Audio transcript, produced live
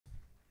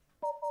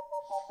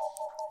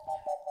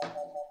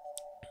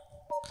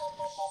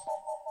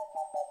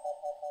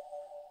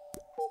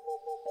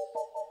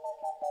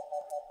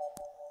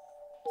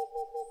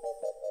And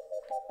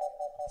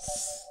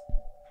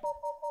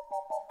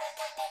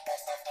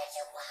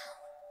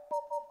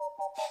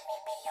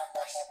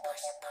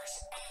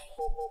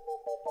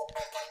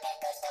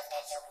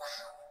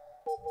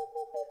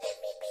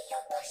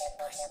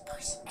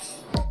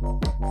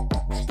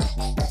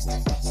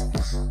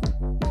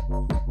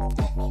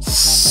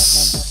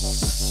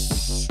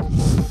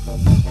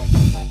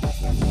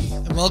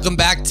welcome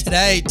back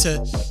today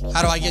to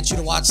How Do I Get You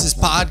to Watch This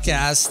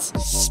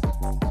Podcast?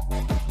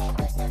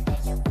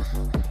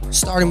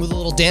 Starting with a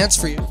little dance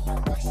for you.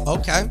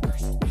 Okay.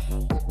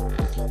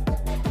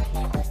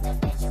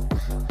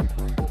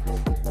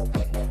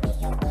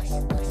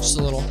 Just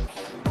a little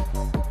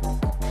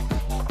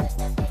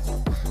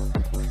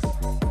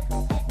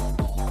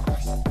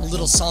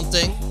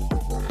something.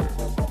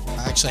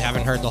 I actually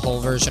haven't heard the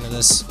whole version of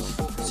this,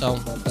 so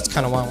that's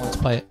kind of why I wanted to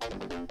play it.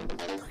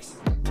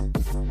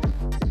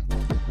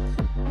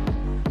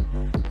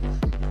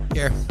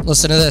 Here,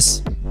 listen to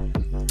this.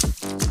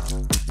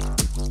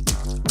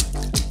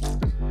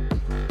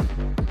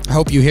 I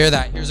hope you hear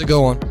that. Here's a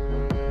good one.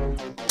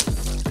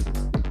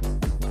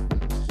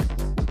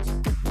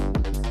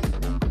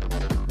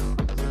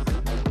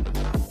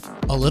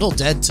 A little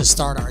dead to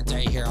start our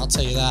day here, I'll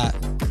tell you that.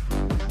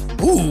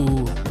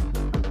 Ooh.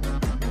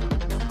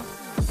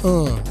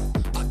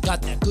 I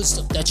got that good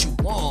stuff that you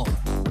want.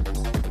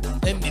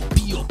 Let me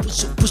be your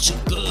pusher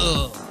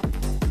girl.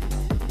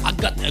 I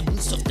got that good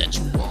stuff that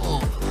you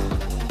want.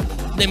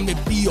 Let me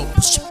be your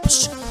pusher.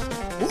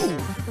 Ooh.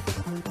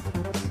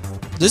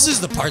 This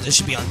is the part that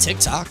should be on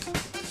TikTok.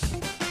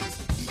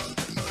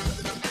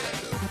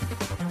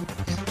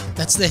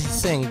 That's the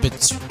thing,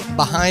 but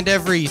behind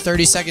every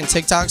 30-second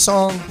TikTok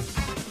song,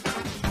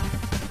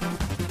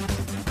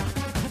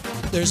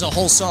 there's a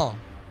whole song.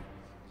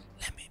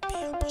 Let me be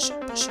your pusher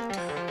girl.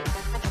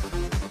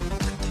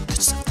 Got the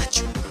good stuff that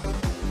you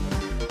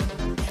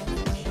want. Let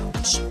me be your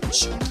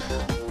pusher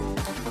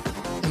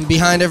girl. And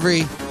behind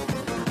every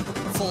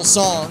full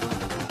song,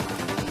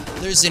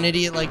 there's an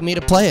idiot like me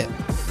to play it.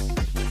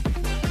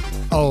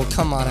 Oh,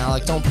 come on,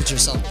 Alec. Don't put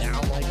yourself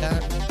down like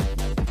that.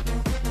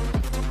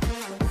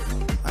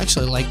 I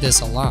actually like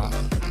this a lot.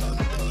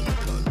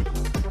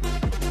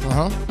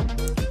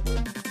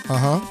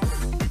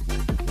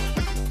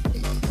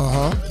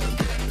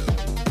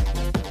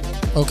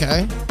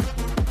 Okay.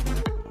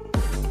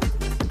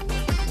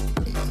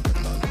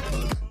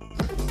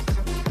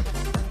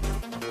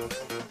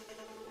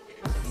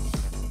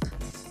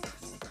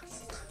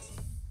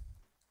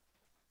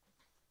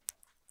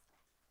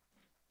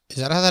 Is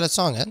that how that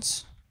song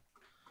ends?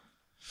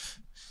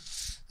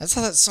 That's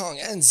how that song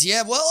ends.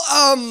 Yeah,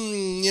 well,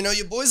 you know,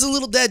 your boy's a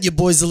little dead. Your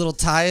boy's a little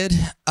tired.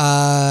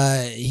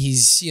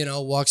 He's, you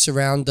know, walks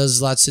around,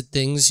 does lots of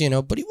things, you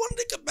know, but he wanted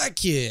to come back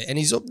here, and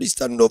he's already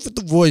starting off with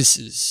the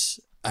voices.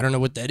 I don't know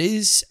what that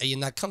is. Are you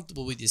not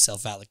comfortable with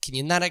yourself, Alec? Can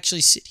you not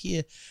actually sit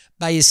here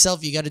by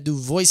yourself? You got to do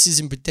voices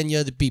and pretend you're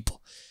other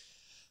people.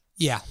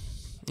 Yeah,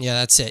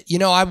 that's it. You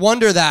know, I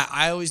wonder that.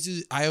 I always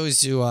do.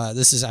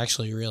 This is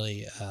actually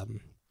really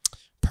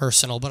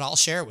personal, but I'll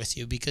share it with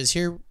you because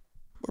here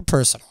we're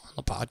personal on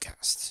the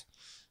podcast.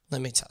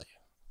 Let me tell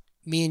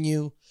you. Me and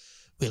you,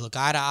 we look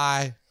eye to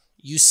eye.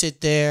 You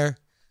sit there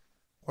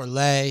or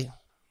lay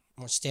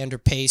or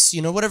standard pace,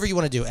 you know, whatever you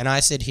want to do. And I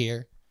sit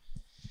here.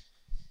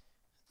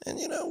 And,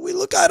 you know, we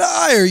look eye to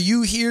eye, or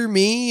you hear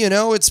me, you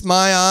know, it's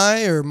my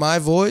eye or my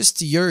voice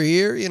to your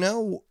ear, you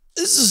know.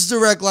 This is a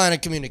direct line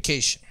of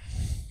communication.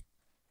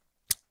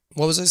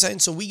 What was I saying?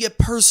 So we get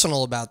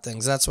personal about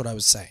things. That's what I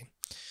was saying.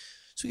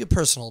 So we get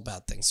personal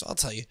about things. So I'll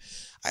tell you,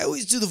 I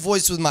always do the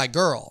voice with my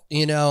girl,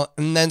 you know,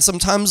 and then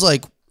sometimes,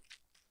 like,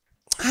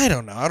 I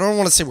don't know. I don't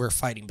want to say we're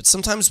fighting, but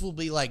sometimes we'll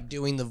be, like,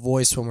 doing the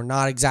voice when we're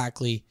not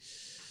exactly,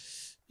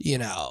 you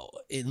know,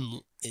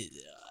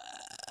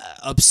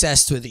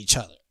 obsessed with each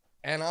other.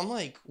 And I'm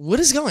like, what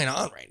is going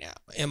on right now?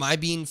 Am I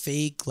being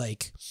fake?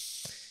 Like,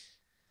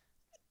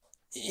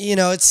 you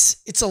know,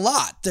 it's a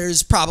lot.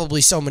 There's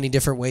probably so many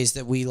different ways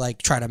that we,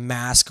 like, try to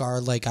mask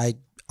our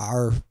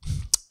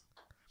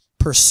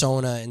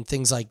persona and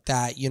things like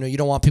that. You know, you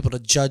don't want people to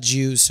judge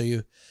you, so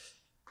you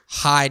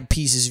hide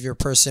pieces of your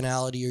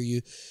personality, or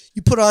you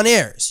put on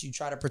airs. You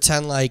try to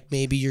pretend like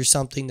maybe you're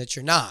something that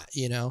you're not,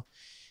 you know.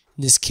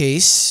 In this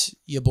case,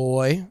 your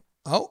boy,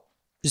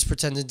 is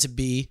pretending to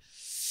be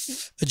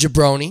a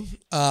jabroni,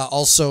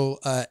 also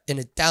an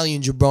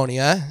Italian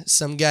jabroni, huh?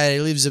 Some guy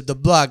that lives up the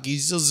block, he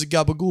sells a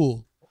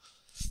gabagool.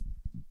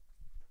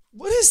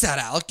 What is that,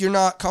 Alec? You're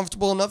not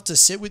comfortable enough to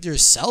sit with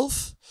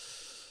yourself?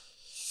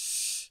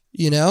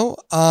 You know?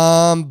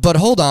 But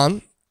hold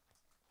on.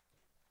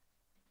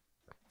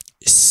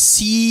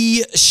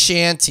 Sea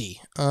shanty.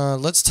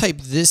 Let's type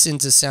this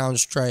into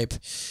Soundstripe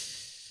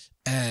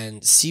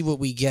and see what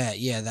we get.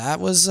 Yeah, that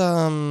was,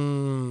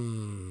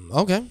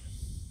 okay.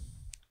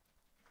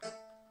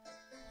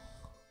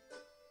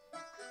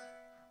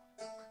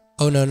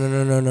 Oh, no.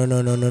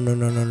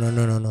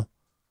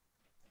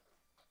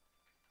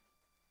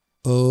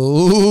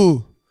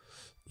 Oh.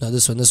 No,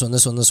 this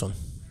one.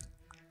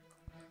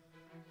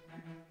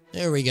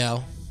 There we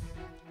go.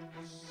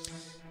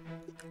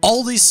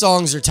 All these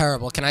songs are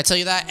terrible. Can I tell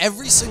you that?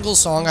 Every single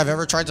song I've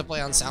ever tried to play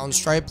on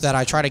Soundstripe that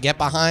I try to get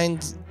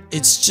behind,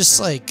 it's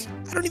just like,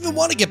 I don't even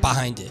want to get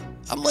behind it.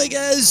 I'm like,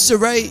 it's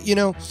alright, you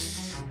know.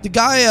 The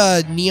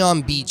guy,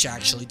 Neon Beach,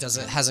 actually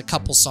has a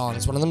couple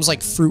songs. One of them is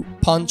like Fruit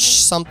Punch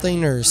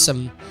something or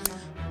some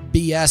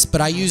BS,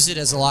 but I use it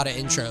as a lot of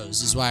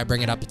intros, is why I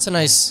bring it up. It's a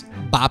nice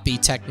boppy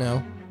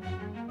techno.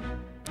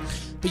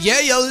 But yeah,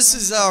 yo, this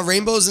is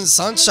Rainbows and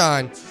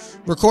Sunshine,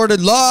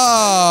 recorded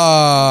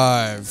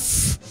live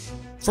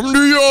from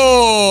New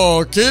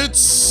York.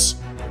 It's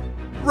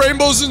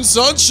Rainbows and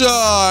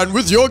Sunshine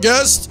with your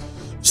guest,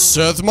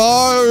 Seth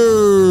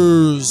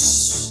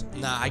Meyers.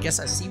 Nah, I guess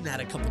I've seen that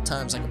a couple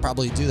times. I could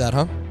probably do that,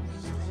 huh?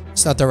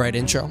 It's not the right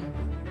intro.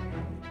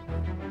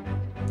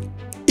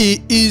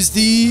 It is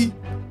the...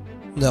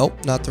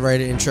 Nope, not the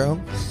right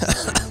intro.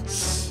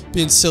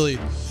 Being silly.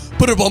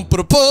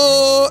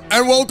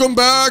 And welcome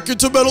back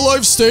into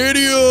MetLife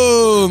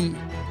Stadium.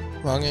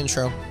 Wrong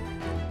intro.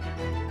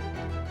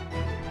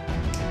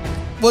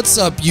 What's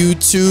up,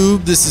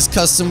 YouTube? This is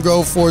Custom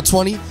Grow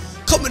 420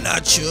 coming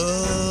at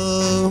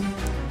you.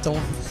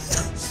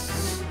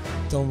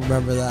 Don't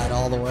remember that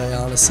all the way,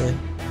 honestly.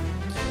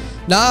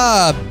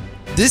 Nah,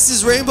 this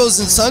is Rainbows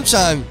and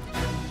Sunshine,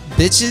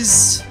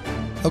 bitches.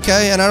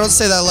 Okay, and I don't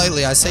say that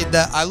lightly. I say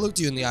that. I looked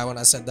you in the eye when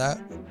I said that.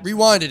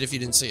 Rewind it if you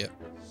didn't see it.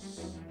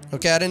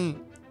 Okay, I didn't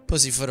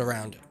pussyfoot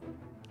around it.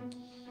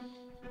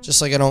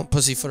 Just like I don't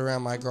pussyfoot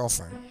around my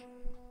girlfriend.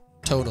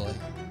 Totally.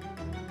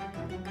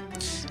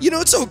 You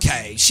know, it's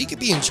okay. She could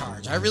be in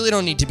charge. I really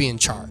don't need to be in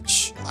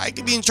charge. I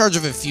could be in charge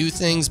of a few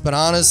things, but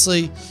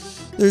honestly,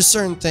 there's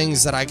certain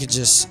things that I could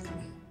just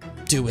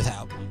do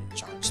without being in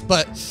charge.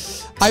 But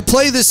I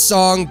play this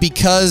song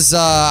because,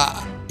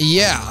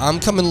 yeah, I'm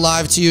coming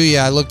live to you.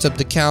 Yeah, I looked up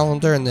the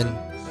calendar and then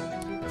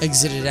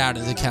exited out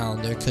of the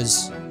calendar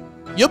because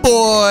your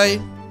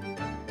boy,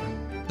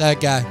 that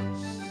guy,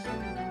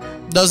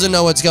 doesn't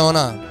know what's going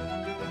on.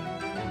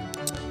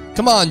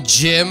 Come on,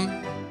 Jim.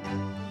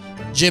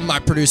 Jim, my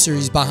producer,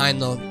 he's behind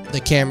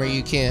the camera.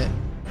 You can't,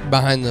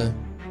 behind the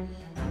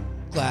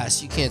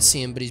glass, you can't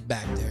see him, but he's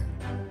back there.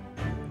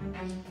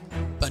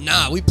 But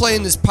nah, we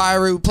playing this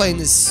pirate. We playing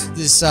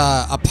this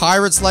A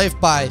Pirate's Life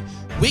by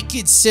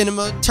Wicked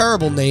Cinema.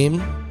 Terrible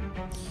name.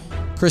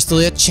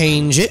 Crystalia,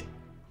 change it.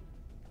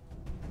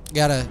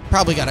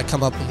 Probably gotta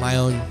come up with my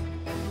own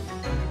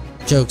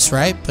jokes,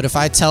 right? But if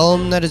I tell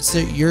them that it's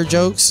your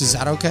jokes, is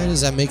that okay?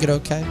 Does that make it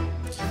okay?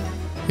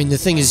 I mean, the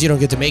thing is, you don't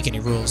get to make any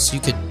rules. You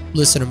could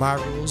listen to my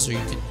rules, or you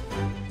could,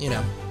 you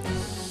know.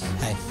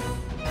 Hey.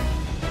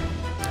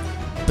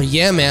 But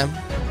yeah, man.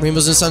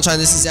 Rainbows and Sunshine.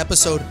 This is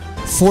episode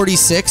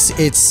 46.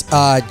 It's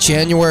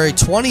January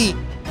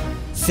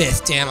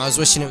 25th. Damn, I was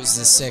wishing it was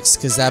the 6th,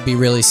 because that'd be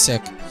really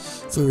sick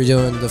if we were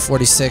doing the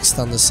 46th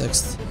on the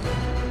 6th.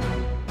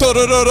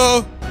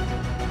 Da-da-da-da.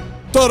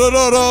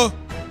 Da-da-da-da.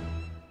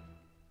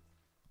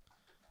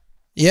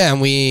 Yeah,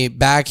 and we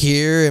back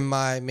here in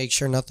my... Make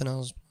sure nothing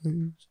else...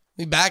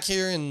 We back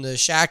here in the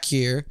shack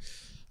here,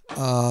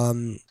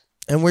 and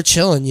we're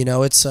chilling, you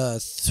know. It's a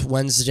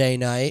Wednesday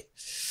night.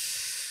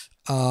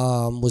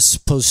 Was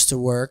supposed to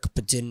work,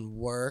 but didn't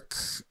work.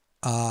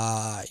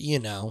 You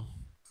know.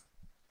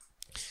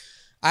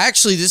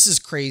 This is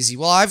crazy.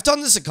 Well, I've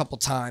done this a couple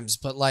times,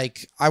 but,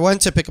 like, I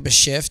went to pick up a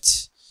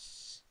shift,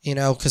 you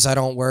know, because I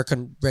don't work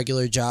a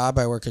regular job.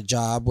 I work a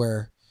job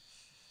where,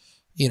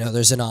 you know,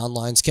 there's an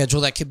online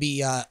schedule that could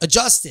be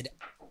adjusted.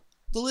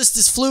 The list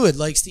is fluid,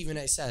 like Stephen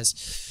A.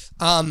 says.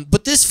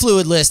 But this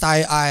fluid list,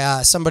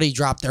 somebody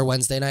dropped their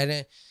Wednesday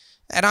night,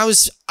 and I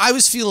was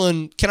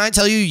feeling, can I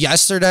tell you,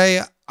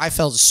 yesterday, I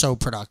felt so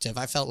productive.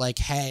 I felt like,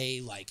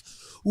 hey, like,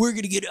 we're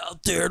going to get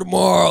out there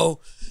tomorrow,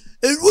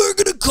 and we're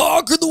going to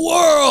conquer the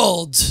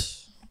world.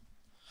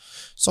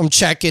 So I'm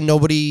checking,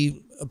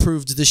 nobody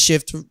approved the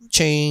shift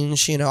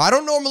change, you know. I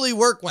don't normally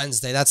work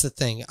Wednesday, that's the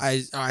thing. I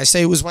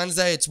say it was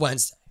Wednesday, it's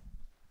Wednesday.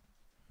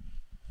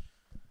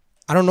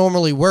 I don't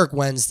normally work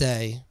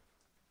Wednesday,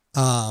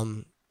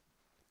 because,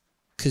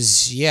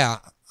 yeah,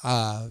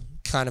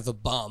 kind of a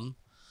bum,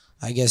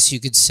 I guess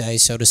you could say,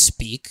 so to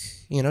speak.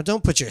 You know,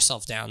 don't put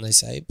yourself down, they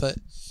say, but,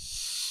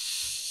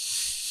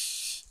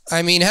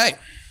 I mean, hey,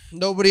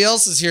 nobody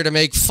else is here to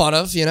make fun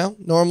of, you know.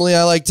 Normally,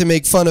 I like to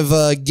make fun of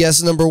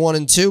guest number 1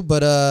 and 2,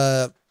 but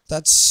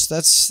that's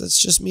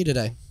just me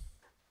today.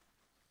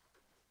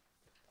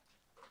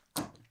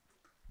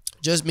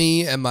 Just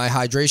me and my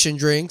hydration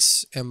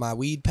drinks and my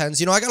weed pens.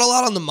 You know, I got a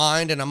lot on the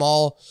mind, and I'm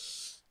all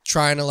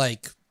trying to,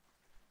 like,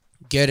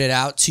 get it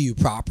out to you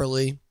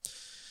properly.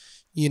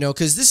 You know,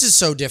 because this is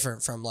so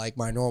different from, like,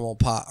 my normal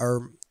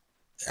or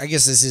I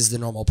guess this is the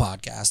normal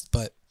podcast,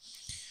 but,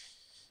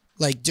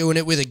 like, doing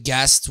it with a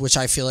guest, which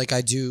I feel like I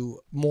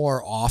do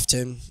more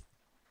often,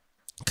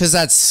 because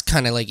that's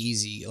kind of, like,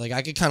 easy. Like,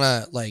 I could kind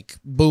of, like,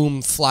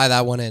 boom, fly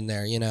that one in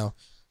there, you know.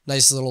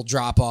 Nice little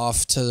drop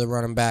off to the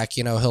running back,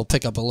 you know, he'll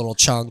pick up a little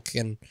chunk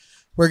and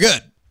we're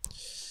good.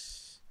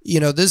 You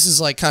know, this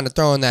is like kind of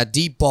throwing that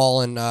deep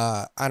ball, and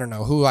I don't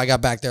know who I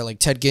got back there, like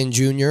Ted Ginn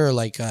Jr. or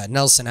like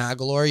Nelson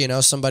Aguilar, you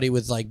know, somebody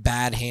with like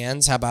bad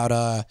hands. How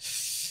about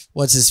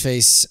what's his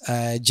face?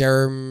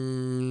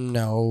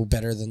 No,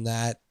 better than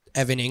that.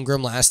 Evan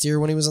Ingram last year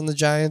when he was on the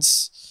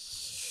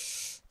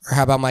Giants. Or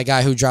how about my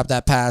guy who dropped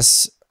that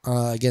pass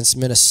against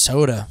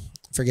Minnesota?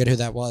 Forget who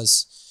that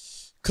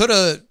was. Could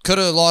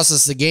have lost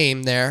us the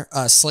game there.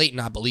 Slayton,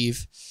 I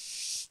believe.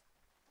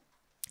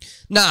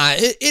 Nah,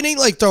 it ain't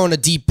like throwing a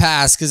deep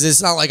pass because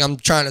it's not like I'm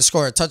trying to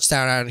score a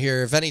touchdown out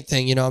here. If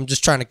anything, you know, I'm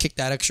just trying to kick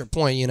that extra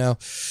point, you know.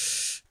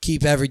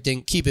 Keep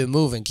it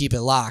moving, keep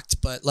it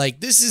locked. But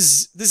like this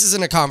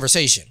isn't a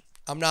conversation.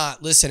 I'm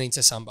not listening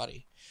to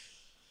somebody.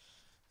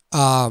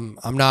 I'm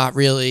not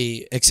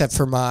really, except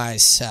for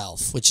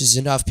myself, which is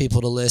enough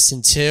people to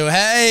listen to.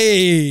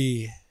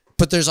 Hey!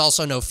 But there's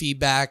also no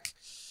feedback,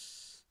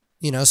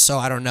 you know, so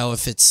I don't know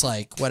if it's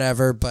like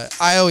whatever. But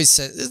I always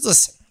say,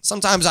 listen,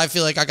 sometimes I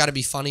feel like I got to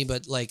be funny,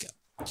 but like,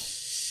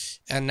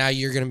 and now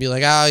you're going to be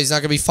like, oh, he's not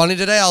going to be funny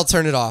today. I'll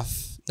turn it off.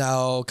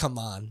 No, come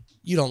on.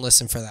 You don't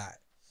listen for that.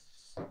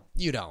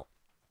 You don't.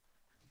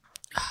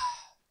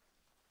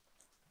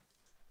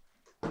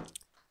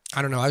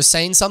 I don't know. I was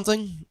saying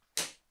something.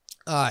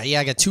 Yeah,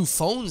 I got 2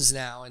 phones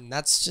now, and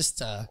that's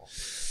just,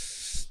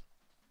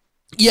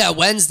 yeah,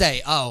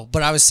 Wednesday. Oh,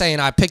 but I was saying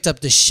I picked up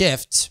the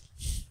shift.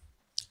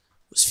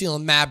 Was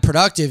feeling mad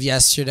productive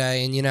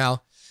yesterday, and, you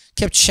know,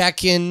 kept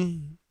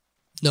checking.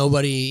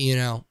 Nobody, you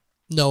know,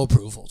 no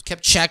approval.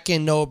 Kept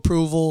checking, no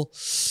approval.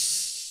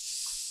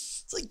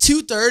 It's like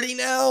 2:30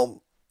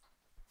 now.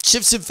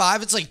 Shifts at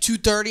 5. It's like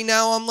 2:30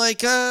 now. I'm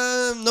like,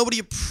 nobody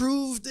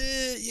approved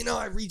it. You know,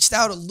 I reached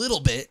out a little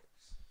bit.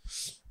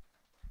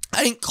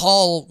 I didn't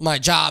call my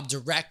job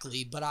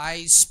directly, but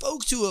I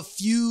spoke to a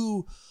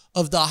few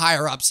of the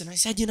higher ups, and I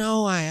said, you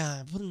know,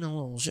 I put in a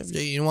little shift.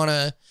 You want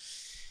to?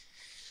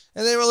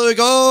 And they were like,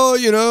 oh,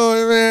 you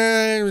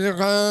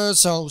know,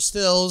 so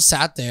still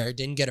sat there,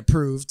 didn't get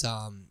approved.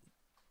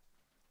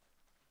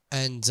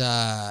 And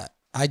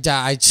I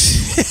died.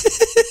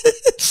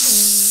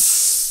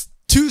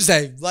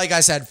 Tuesday, like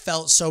I said,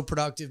 felt so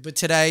productive, but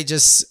today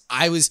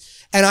I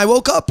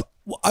woke up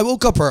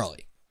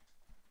early.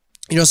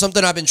 You know,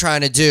 something I've been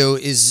trying to do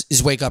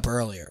is wake up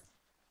earlier.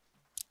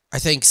 I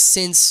think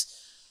since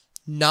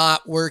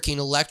not working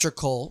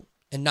electrical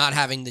and not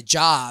having the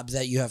job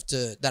that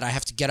I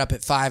have to get up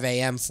at 5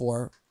 a.m.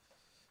 for,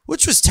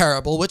 which was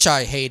terrible, which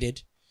I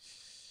hated.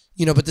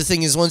 You know, but the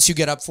thing is, once you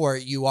get up for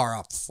it, you are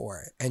up for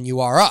it, and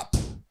you are up,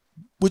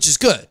 which is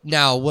good.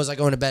 Now, was I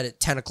going to bed at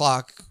 10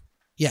 o'clock?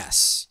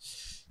 Yes.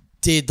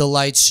 Did the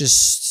lights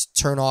just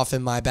turn off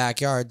in my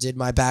backyard? Did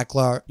my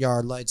backyard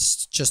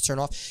lights just turn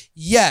off?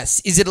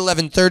 Yes. Is it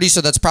 11:30?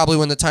 So that's probably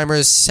when the timer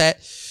is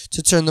set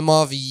to turn them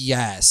off?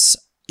 Yes.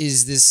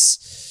 Is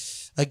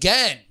this,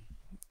 again,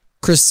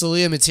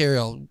 Crystalia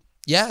material?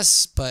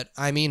 Yes. But,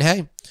 I mean,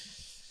 hey.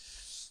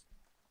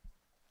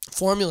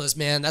 Formulas,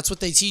 man. That's what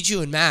they teach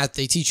you in math.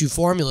 They teach you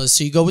formulas.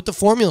 So you go with the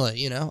formula,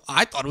 you know.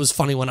 I thought it was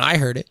funny when I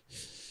heard it.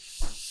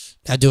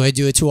 Now, do I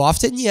do it too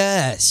often?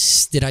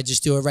 Yes. Did I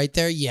just do it right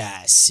there?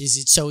 Yes. Is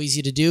it so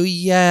easy to do?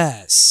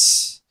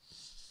 Yes.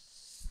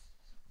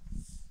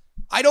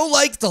 I don't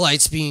like the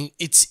lights being,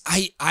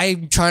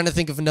 I'm trying to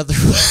think of another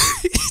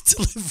way to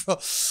live.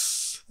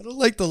 I don't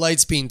like the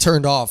lights being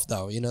turned off,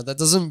 though. You know, that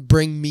doesn't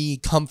bring me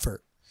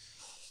comfort.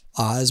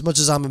 As much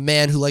as I'm a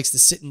man who likes to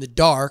sit in the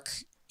dark,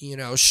 you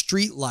know,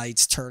 street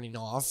lights turning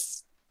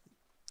off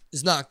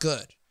is not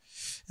good.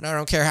 And I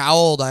don't care how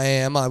old I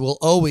am, I will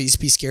always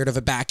be scared of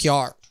a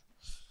backyard.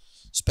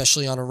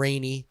 Especially on a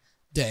rainy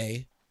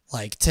day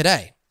like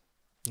today.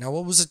 Now,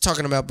 what was I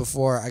talking about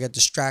before I got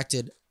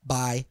distracted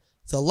by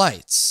the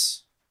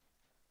lights?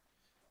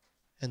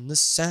 And the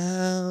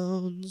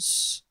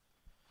sounds.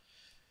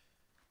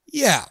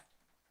 Yeah,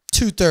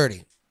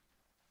 2:30.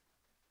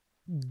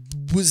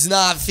 Was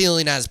not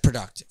feeling as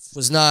productive.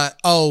 Was not,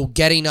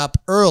 getting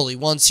up early.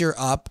 Once you're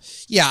up.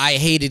 Yeah, I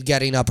hated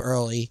getting up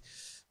early.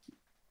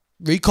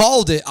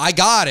 Recalled it. I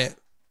got it.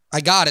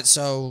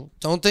 So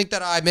don't think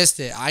that I missed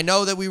it. I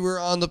know that we were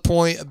on the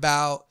point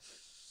about,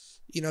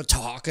 you know,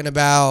 talking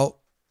about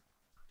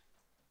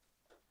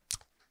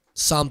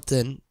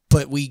something,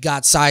 but we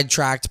got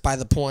sidetracked by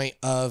the point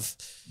of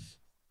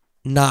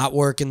not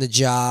working the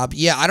job.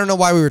 Yeah, I don't know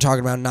why we were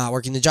talking about not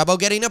working the job.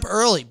 Getting up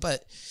early.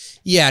 But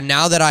yeah,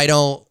 now that I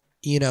don't,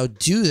 you know,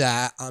 do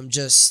that, I'm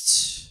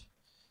just,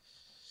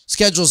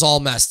 schedule's all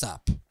messed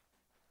up.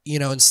 You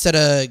know, instead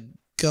of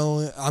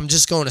I'm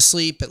just going to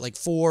sleep at like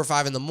 4 or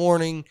 5 in the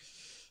morning,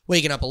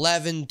 waking up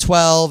 11,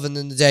 12, and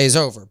then the day is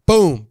over.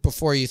 Boom,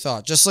 before you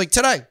thought. Just like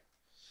today.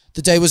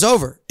 The day was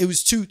over.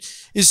 It's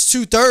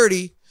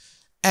 2:30,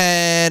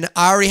 and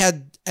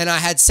I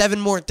had 7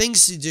 more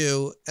things to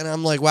do, and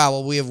I'm like, wow,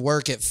 well, we have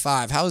work at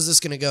 5. How is this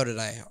going to go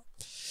today?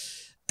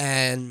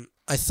 And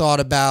I thought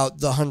about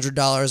the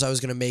 $100 I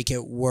was going to make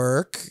at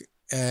work,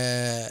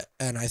 and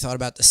I thought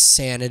about the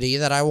sanity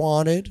that I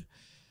wanted.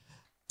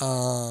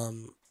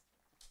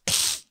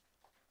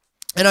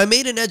 And I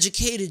made an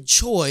educated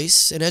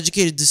choice, an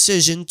educated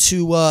decision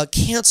to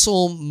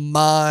cancel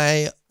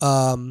my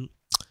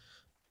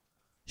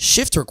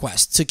shift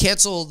request, to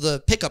cancel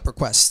the pickup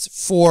request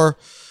for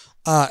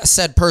a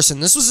said person.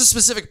 This was a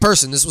specific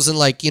person. This wasn't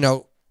like, you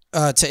know,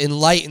 to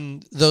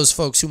enlighten those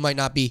folks who might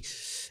not be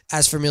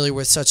as familiar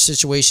with such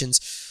situations.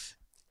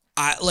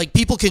 Like,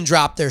 people can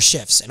drop their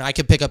shifts, and I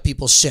can pick up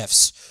people's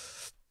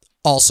shifts.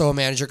 Also, a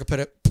manager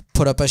could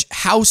put up a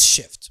house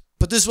shift.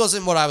 But this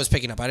wasn't what I was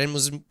picking up.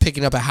 Wasn't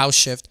picking up a house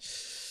shift.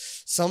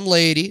 Some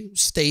lady,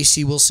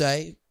 Stacy will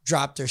say,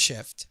 dropped her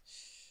shift.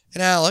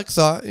 And Alec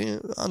thought,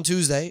 on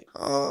Tuesday, maybe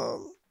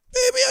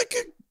I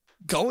could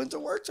go into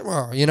work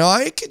tomorrow.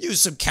 I could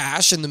use some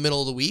cash in the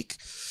middle of the week.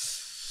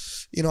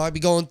 I'd be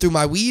going through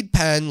my weed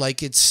pen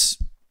like it's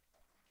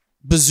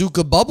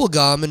bazooka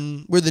bubblegum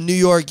and we're the New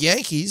York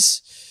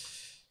Yankees.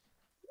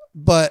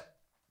 But,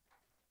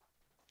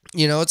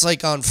 it's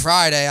like on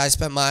Friday, I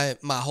spent my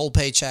whole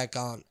paycheck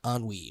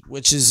on weed,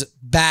 which is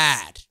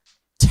bad,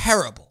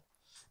 terrible.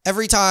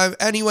 Every time,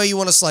 any way you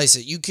want to slice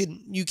it, you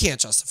can't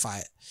justify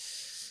it.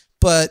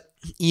 But,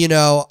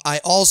 I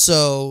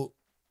also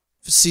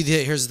see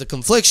that here's the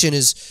confliction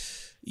is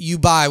you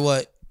buy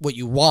what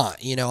you want.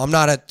 I'm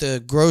not at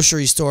the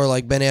grocery store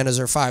like bananas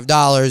are $5.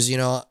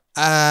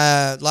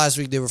 Last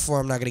week they were $4.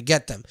 I'm not going to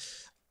get them.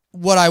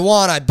 What I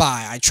want, I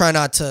buy. I try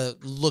not to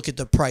look at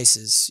the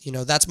prices.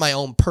 That's my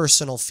own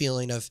personal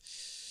feeling of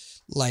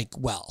like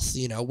wealth.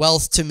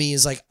 Wealth to me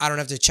is like, I don't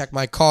have to check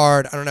my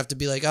card. I don't have to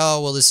be like,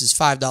 oh, well, this is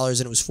 $5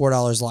 and it was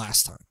 $4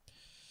 last time.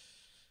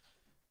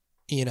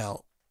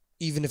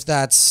 Even if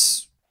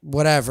that's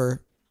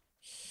whatever,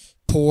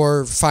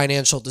 poor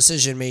financial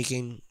decision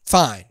making,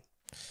 fine.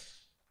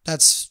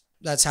 That's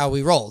how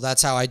we roll.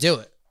 That's how I do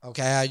it.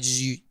 Okay,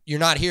 you're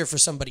not here for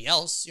somebody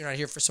else. You're not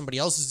here for somebody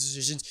else's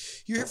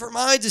decisions. You're here for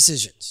my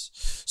decisions.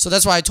 So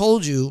that's why I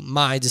told you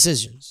my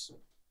decisions.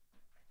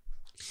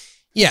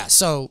 Yeah,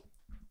 so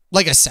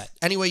like I said,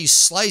 any way you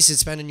slice it,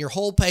 spending your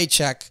whole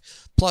paycheck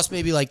plus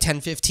maybe like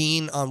 10,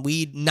 15 on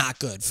weed, not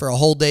good for a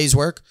whole day's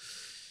work.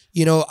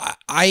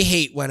 I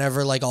hate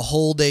whenever like a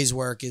whole day's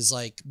work is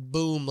like,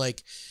 boom,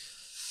 like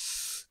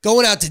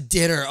going out to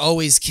dinner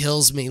always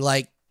kills me.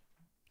 Like,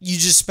 you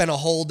just spent a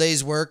whole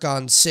day's work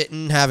on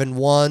sitting, having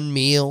one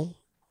meal.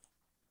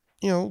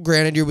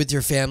 Granted, you're with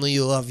your family.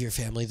 You love your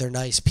family. They're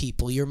nice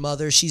people. Your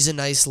mother, she's a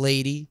nice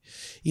lady.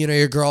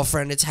 Your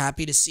girlfriend, it's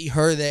happy to see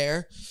her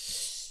there.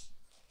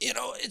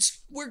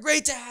 We're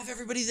great to have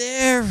everybody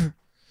there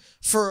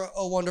for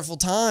a wonderful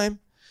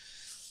time.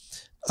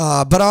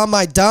 But on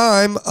my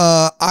dime,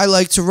 I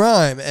like to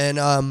rhyme.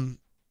 And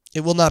it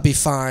will not be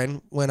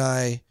fine when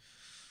I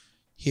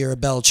hear a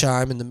bell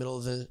chime in the middle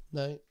of the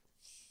night.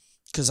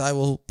 Because I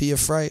will be a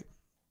fright.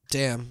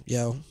 Damn,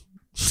 yo.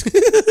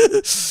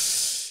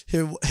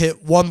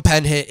 hit one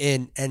pen hit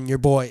in, and your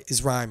boy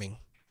is rhyming.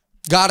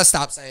 Gotta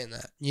stop saying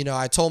that.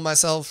 I told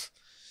myself,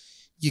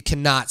 you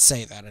cannot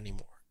say that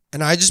anymore.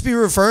 And I just be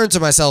referring to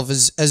myself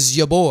as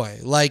your boy.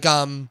 Like,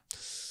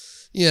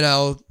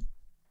 literal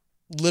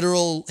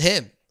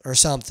him or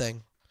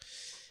something.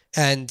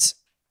 And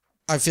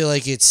I feel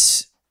like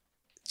it's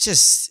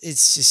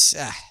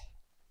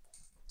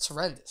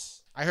horrendous.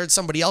 I heard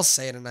somebody else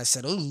say it, and I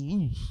said,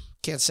 "Oh,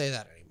 can't say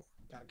that anymore.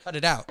 Gotta cut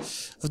it out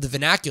of the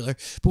vernacular."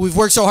 But we've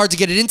worked so hard to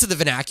get it into the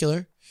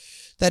vernacular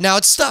that now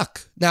it's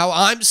stuck. Now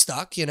I'm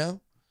stuck,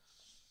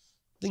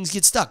 Things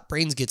get stuck.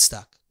 Brains get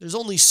stuck. There's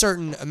only a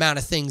certain amount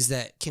of things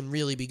that can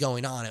really be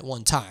going on at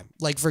one time.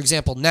 Like, for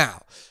example,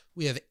 now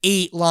we have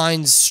 8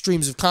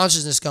 streams of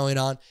consciousness going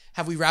on.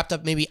 Have we wrapped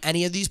up maybe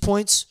any of these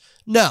points?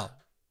 No.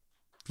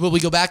 Will we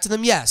go back to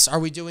them? Yes.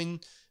 Are we doing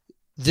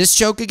this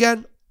joke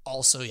again?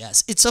 Also,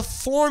 yes. It's a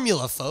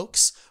formula,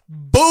 folks.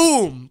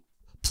 Boom!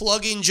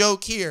 Plug-in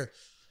joke here.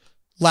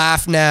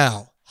 Laugh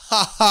now.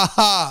 Ha, ha,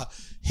 ha.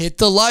 Hit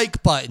the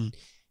like button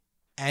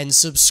and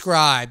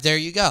subscribe. There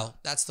you go.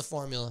 That's the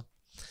formula.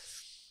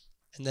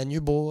 And then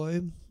your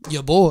boy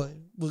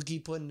will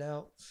keep putting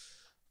out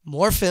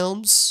more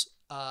films,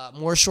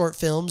 more short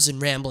films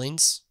and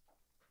ramblings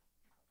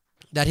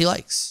that he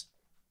likes.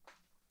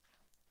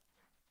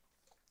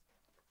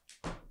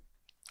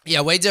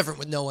 Yeah, way different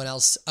with no one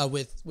else,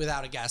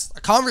 without a guest.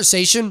 A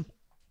conversation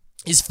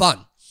is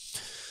fun.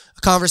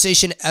 A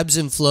conversation ebbs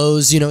and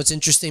flows. It's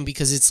interesting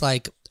because it's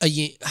like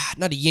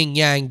not a yin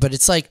yang, but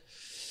it's like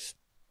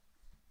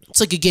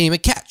a game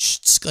of catch.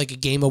 It's like a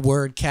game of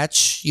word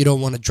catch. You don't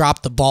want to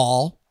drop the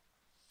ball.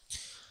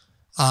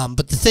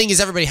 But the thing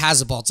is, everybody has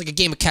a ball. It's like a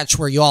game of catch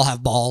where you all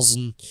have balls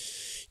and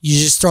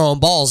you're just throwing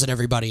balls at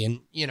everybody.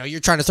 And,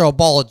 you're trying to throw a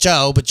ball at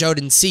Joe, but Joe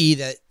didn't see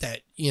that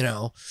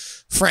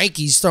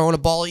Frankie's throwing a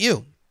ball at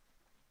you.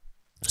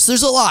 So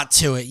there's a lot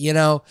to it,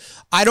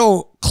 I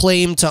don't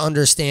claim to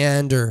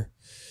understand or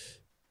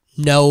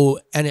know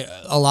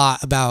a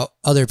lot about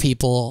other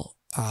people.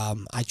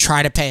 I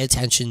try to pay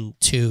attention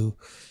to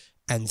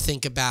and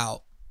think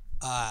about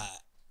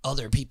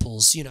other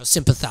people's,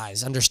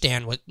 sympathize,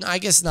 understand what, I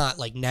guess not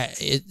like,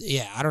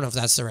 I don't know if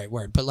that's the right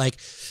word, but like,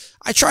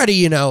 I try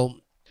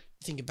to,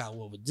 think about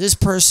what would this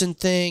person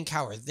think?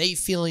 How are they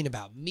feeling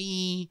about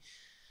me?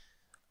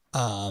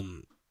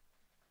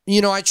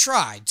 I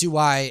try. Do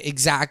I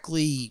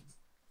exactly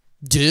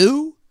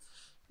do?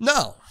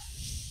 No.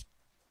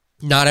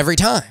 Not every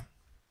time.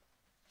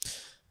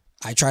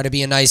 I try to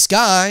be a nice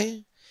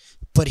guy,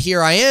 But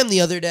here I am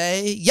the other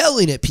day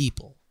yelling at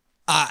people.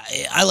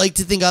 I like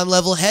to think I'm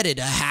level-headed,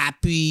 a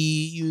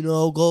happy,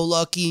 go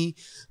lucky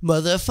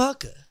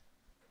motherfucker.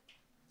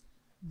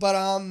 But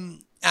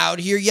I'm out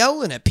here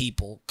yelling at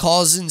people,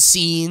 causing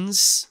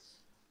scenes,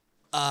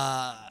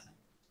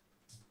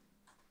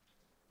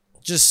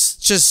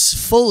 just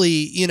fully,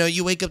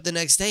 you wake up the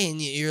next day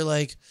and you're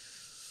like,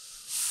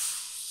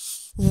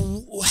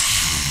 you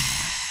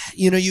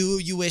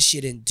wish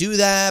you didn't do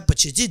that,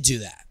 but you did do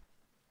that.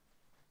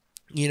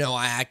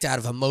 I act out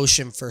of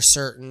emotion for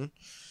certain.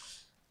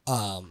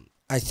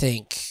 I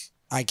think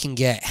I can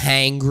get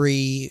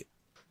hangry,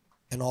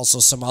 and also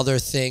some other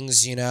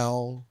things,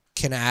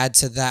 can add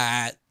to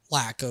that.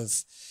 Lack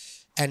of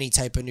any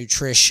type of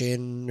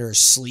nutrition or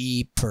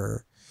sleep,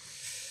 or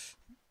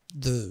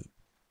the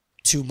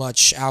too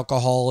much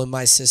alcohol in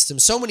my system.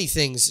 So many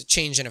things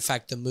change and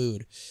affect the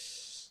mood.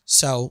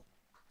 So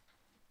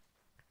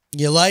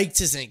you like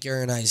to think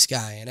you're a nice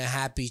guy and a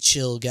happy,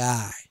 chill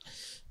guy,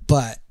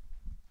 but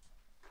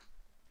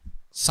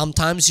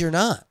sometimes you're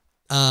not.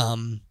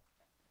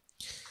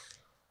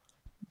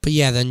 But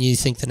yeah, then you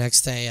think the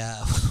next day,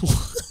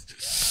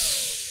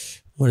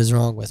 what is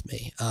wrong with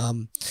me?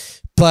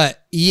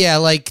 But yeah,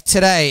 like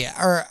today,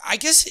 or I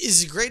guess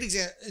is a great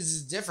example,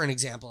 is a different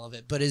example of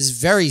it, but is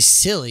very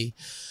silly.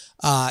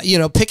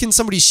 Picking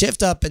somebody's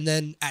shift up and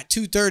then at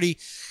 2:30,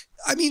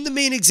 I mean,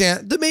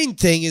 the main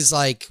thing is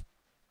like,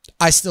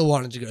 I still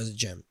wanted to go to the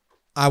gym.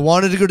 I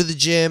wanted to go to the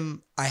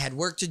gym. I had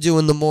work to do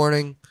in the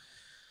morning.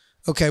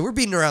 Okay, we're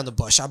beating around the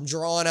bush. I'm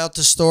drawing out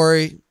the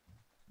story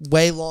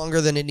way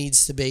longer than it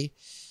needs to be.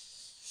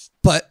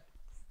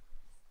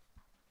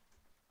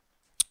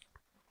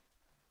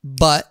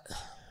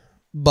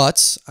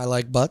 Butts. I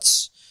like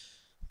butts.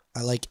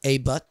 I like a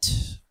butt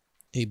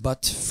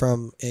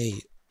from a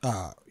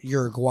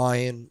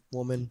Uruguayan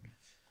woman,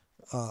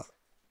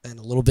 and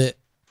a little bit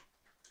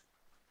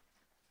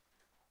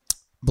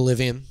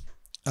Bolivian.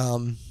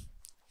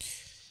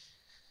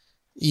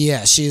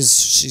 Yeah,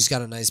 she's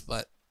got a nice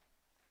butt.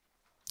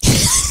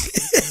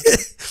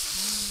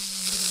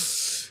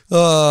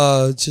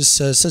 Oh, just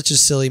such a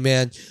silly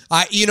man.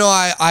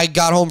 I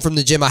got home from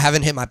the gym. I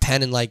haven't hit my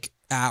pen in like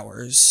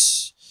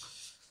hours.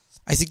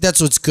 I think that's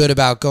what's good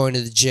about going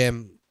to the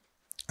gym.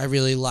 I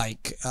really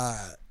like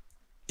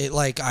it.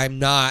 Like I'm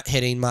not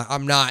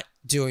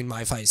doing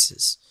my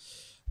vices.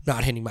 I'm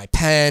not hitting my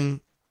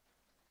pen.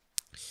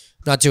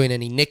 I'm not doing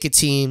any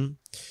nicotine,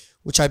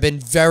 which I've been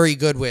very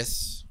good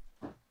with.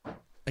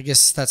 I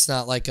guess that's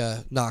not like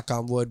a knock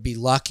on wood, be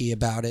lucky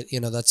about it.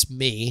 That's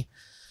me.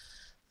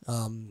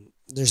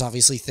 There's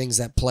obviously things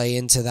that play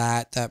into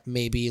that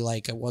maybe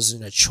like it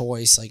wasn't a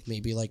choice, like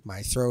maybe like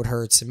my throat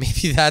hurts and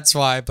maybe that's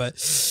why, but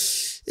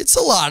it's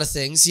a lot of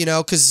things,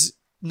 because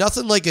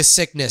nothing like a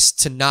sickness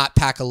to not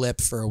pack a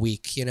lip for a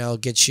week,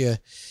 gets you,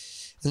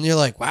 and you're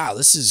like, wow,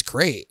 this is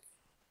great.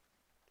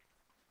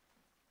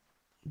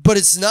 But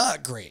it's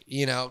not great,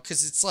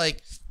 because it's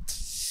like,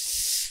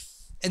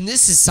 and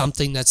this is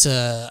something that's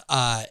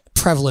a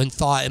prevalent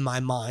thought in my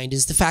mind,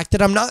 is the fact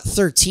that I'm not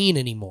 13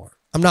 anymore.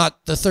 I'm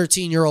not the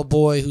 13-year-old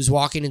boy who's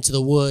walking into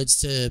the woods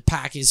to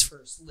pack his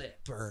first lip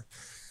or,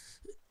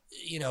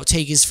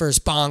 take his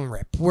first bong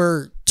rip.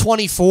 We're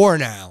 24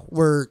 now.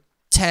 We're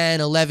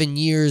 10, 11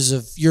 years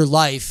of your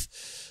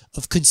life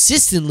of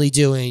consistently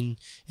doing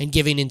and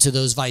giving into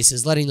those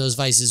vices, letting those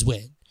vices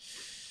win,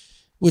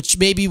 which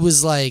maybe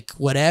was like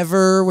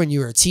whatever when you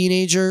were a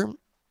teenager.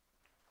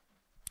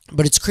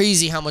 But it's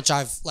crazy how much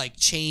I've like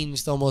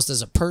changed almost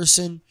as a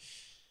person,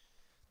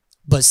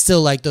 but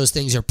still like those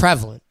things are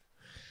prevalent.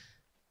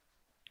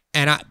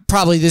 And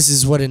probably this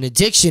is what an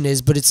addiction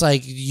is, but it's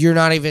like you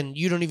don't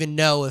even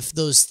know if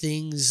those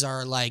things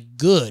are like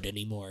good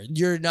anymore.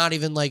 You're not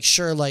even like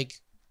sure, like,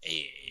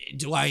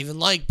 do I even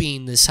like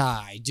being this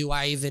high? Do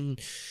I even,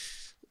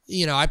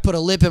 I put a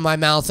lip in my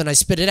mouth and I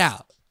spit it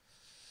out.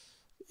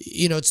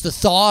 It's the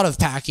thought of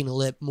packing a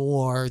lip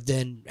more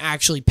than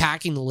actually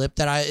packing the lip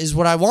that is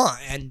what I want.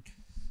 And,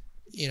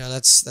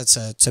 that's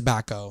a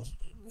tobacco,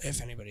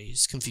 if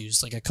anybody's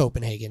confused, like a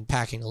Copenhagen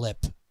packing a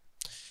lip.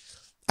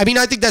 I mean,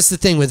 I think that's the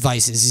thing with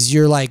vices is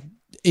you're like,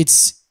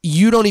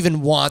 you don't even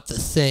want the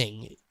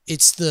thing.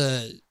 It's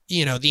the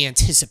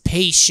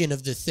anticipation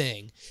of the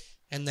thing.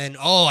 And then,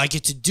 I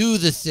get to do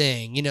the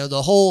thing,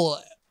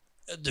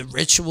 the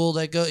ritual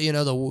that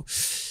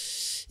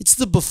it's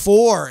the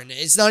before, and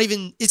it's not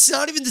even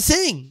the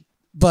thing,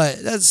 but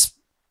it's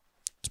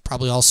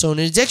probably also an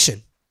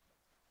addiction.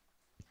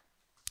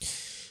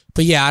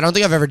 But yeah, I don't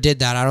think I've ever did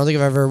that.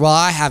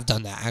 I have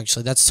done that,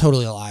 actually. That's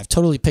totally a lie. I've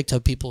totally picked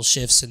up people's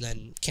shifts and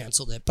then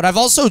canceled it. But I've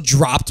also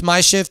dropped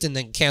my shift and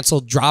then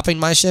canceled dropping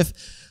my shift.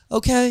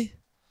 Okay.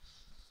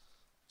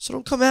 So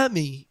don't come at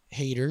me,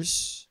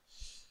 haters.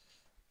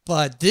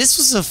 But this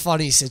was a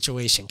funny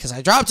situation because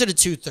I dropped it at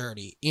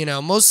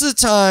 2:30. Most of the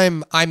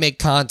time I make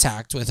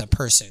contact with a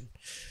person.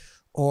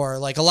 Or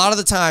like a lot of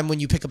the time when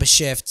you pick up a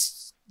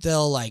shift,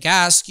 they'll like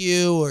ask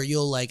you or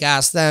you'll like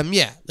ask them.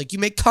 Yeah, like you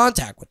make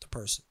contact with the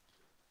person.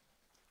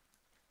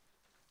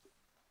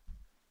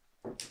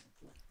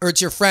 or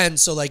it's your friend,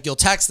 so like you'll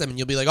text them and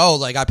you'll be like, oh,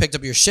 like I picked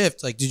up your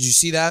shift. Like, did you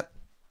see that?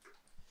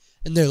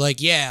 And they're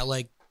like, yeah,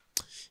 like,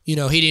 you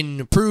know, he didn't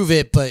approve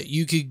it, but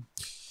you could,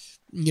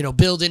 you know,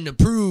 Bill didn't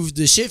approve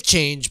the shift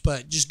change,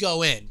 but just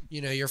go in.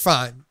 You know, you're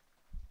fine.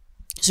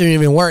 So you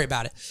don't even worry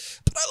about it.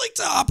 But I like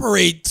to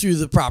operate through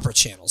the proper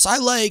channels. I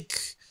like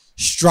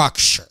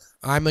structure.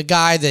 I'm a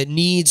guy that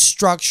needs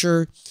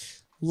structure,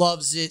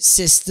 loves it,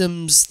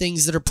 systems,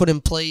 things that are put in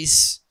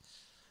place.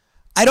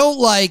 I don't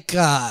like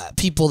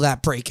people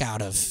that break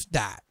out of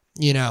that.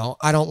 You know,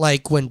 I don't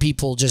like when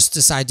people just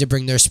decide to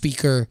bring their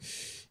speaker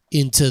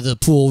into the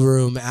pool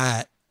room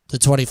at the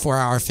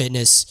 24-hour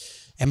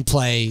fitness and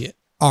play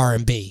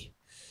R&B.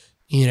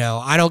 You know,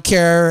 I don't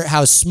care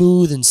how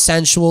smooth and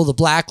sensual the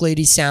black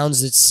lady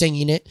sounds that's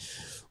singing it,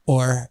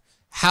 or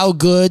how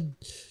good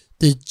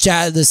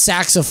the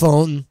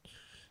saxophone,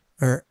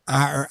 or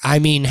I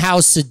mean how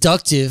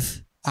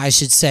seductive, I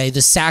should say,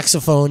 the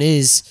saxophone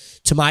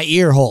is to my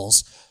ear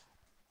holes.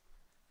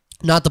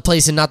 Not the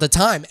place and not the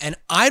time. And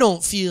I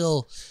don't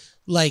feel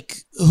like,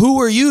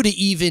 who are you to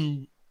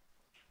even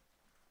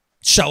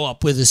show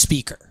up with a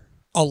speaker,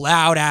 a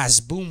loud ass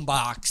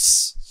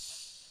boombox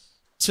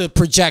to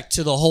project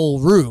to the whole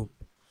room?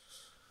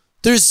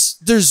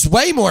 There's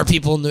way more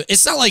people in the,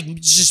 it's not like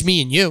it's just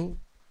me and you.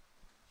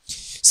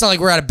 It's not like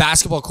we're at a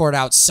basketball court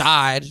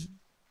outside.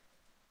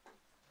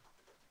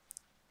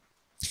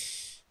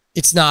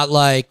 It's not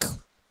like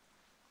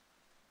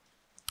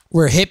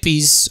we're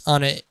hippies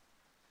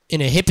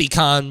in a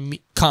hippie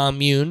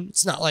commune.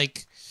 It's not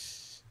like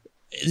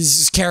this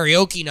is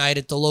karaoke night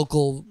at the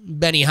local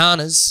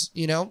Benihana's,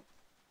 you know.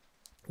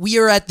 We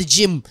are at the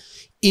gym,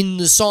 in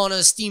the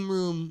sauna, steam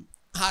room,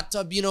 hot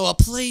tub, you know, a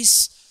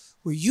place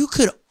where you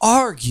could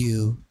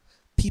argue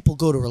people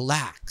go to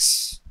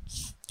relax.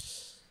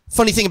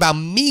 Funny thing about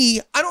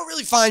me, I don't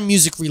really find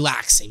music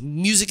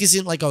relaxing. Music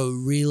isn't like a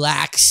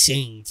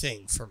relaxing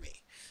thing for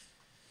me.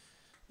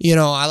 You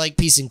know, I like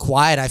peace and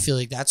quiet. I feel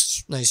like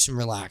that's nice and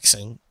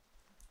relaxing.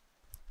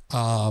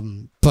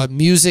 But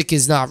music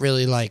is not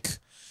really like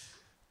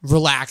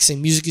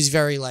relaxing. Music is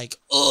very like,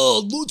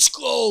 oh, let's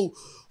go,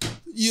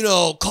 you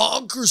know,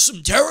 conquer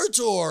some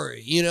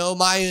territory. You know,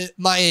 my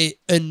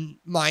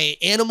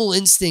animal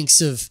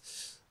instincts of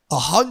a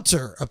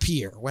hunter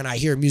appear when I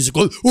hear music.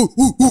 Oh, oh,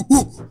 oh, oh,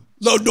 oh.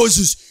 Loud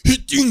noises,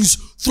 hit things,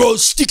 throw,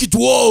 stick it to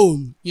wall.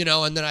 You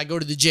know, and then I go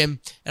to the gym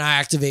and I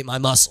activate my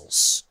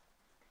muscles.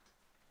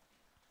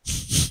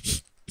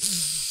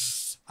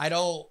 I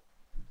don't.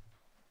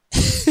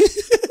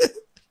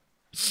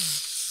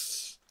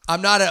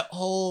 I'm not at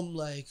home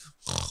like,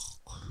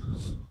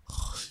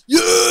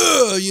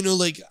 yeah, you know,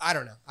 like, I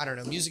don't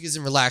know. Music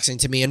isn't relaxing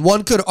to me. And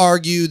one could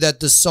argue that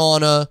the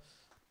sauna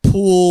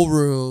pool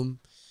room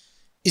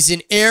is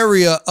an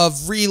area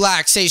of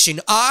relaxation.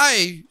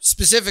 I,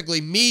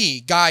 specifically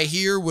me, guy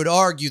here, would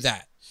argue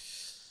that.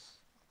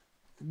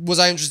 Was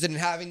I interested in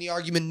having the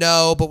argument?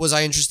 No. But was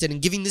I interested in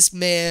giving this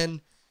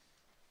man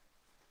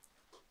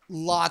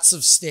lots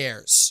of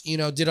stares? You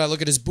know, did I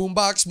look at his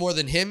boombox more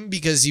than him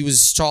because he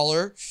was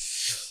taller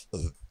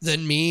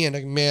than me and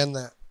a man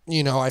that,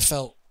 you know, I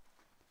felt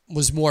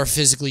was more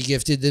physically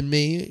gifted than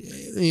me?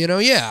 You know,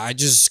 yeah, I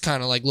just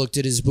kind of like looked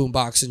at his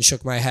boombox and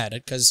shook my head.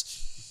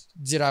 Because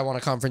did I want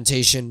a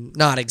confrontation?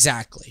 Not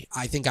exactly.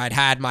 I think I'd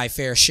had my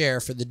fair share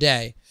for the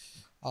day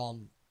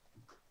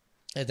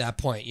at that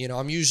point. You know,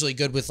 I'm usually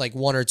good with like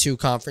one or two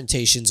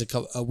confrontations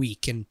a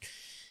week, and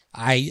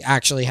I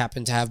actually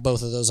happen to have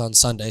both of those on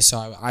Sunday,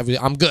 so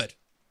I'm good.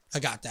 I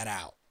got that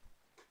out.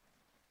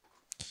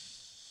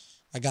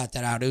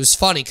 It was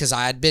funny because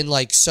I had been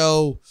like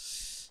so,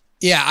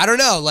 yeah, I don't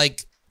know,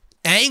 like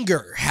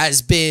anger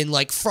has been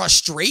like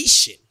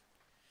frustration.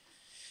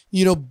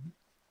 You know,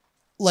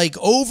 like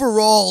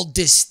overall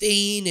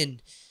disdain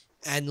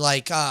and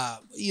like,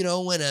 you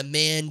know, when a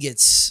man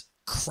gets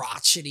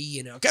crotchety,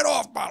 you know, get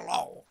off my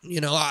lawn,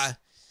 you know,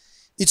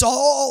 it's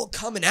all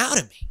coming out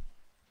of me.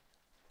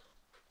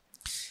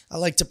 I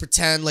like to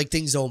pretend like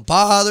things don't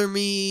bother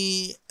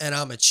me and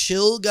I'm a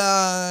chill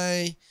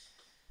guy.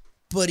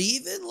 But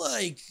even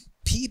like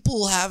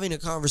people having a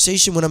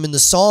conversation when I'm in the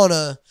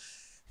sauna,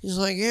 he's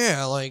like,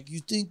 yeah, like,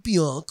 you think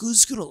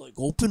Bianca's gonna like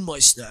open my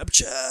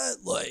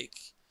Snapchat? Like,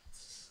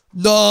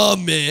 nah,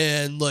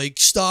 man, like,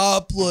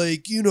 stop,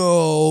 like, you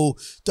know,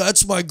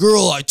 that's my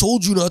girl. I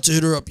told you not to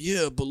hit her up.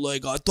 Yeah, but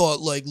like, I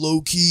thought like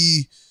low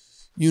key,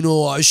 you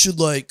know, I should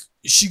like,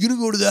 is she gonna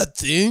go to that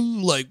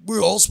thing? Like,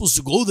 we're all supposed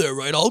to go there,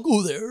 right? I'll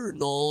go there.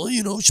 No,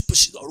 you know, but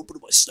she's not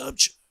opening my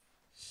Snapchat.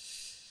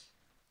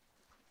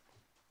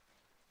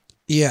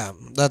 Yeah,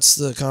 that's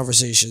the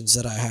conversations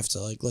that I have to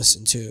like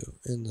listen to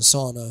in the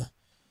sauna.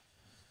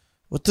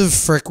 What the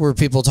frick were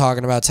people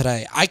talking about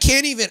today? I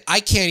can't even.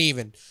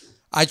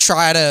 I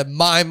try to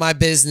mind my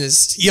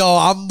business. Yo,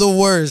 I'm the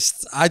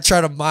worst. I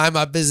try to mind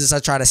my business. I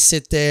try to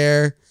sit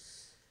there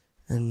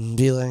and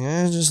be like,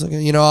 just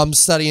looking. You know, I'm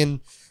studying.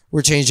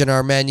 We're changing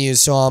our menu,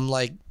 so I'm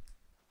like,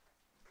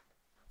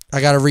 I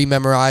got to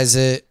rememorize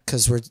it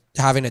because we're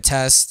having a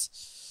test.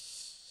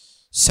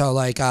 So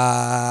like,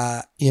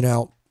 you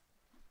know,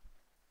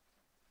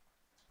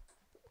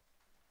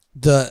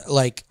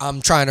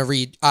 I'm trying to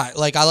read. I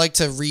like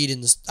to read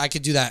in this. I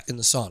could do that in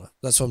the sauna.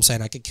 That's what I'm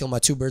saying. I could kill my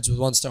two birds with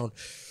one stone,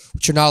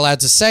 which you're not allowed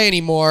to say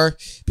anymore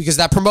because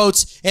that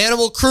promotes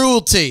animal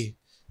cruelty.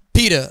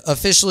 PETA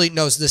officially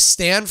knows. The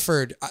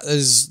Stanford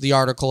is the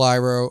article I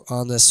wrote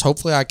on this.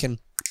 Hopefully I can,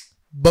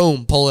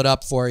 boom, pull it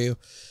up for you.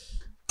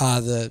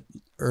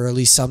 Or at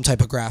least some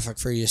type of graphic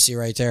for you to see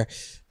right there.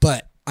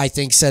 But I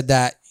think said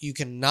that you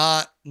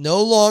cannot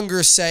no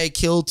longer say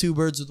kill two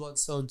birds with one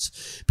stone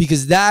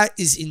because that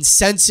is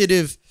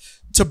insensitive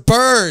to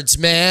birds,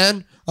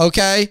 man.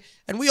 Okay?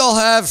 And we all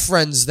have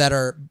friends that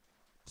are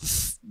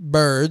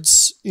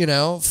birds, you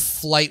know,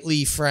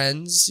 flightly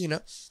friends, you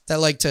know, that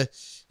like to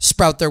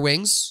sprout their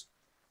wings.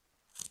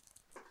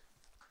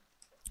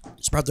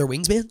 Sprout their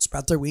wings, man.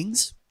 Sprout their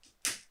wings.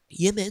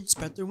 Yeah, man.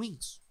 Sprout their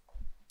wings.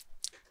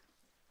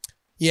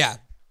 Yeah.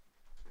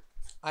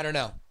 I don't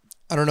know.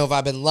 I don't know if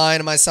I've been lying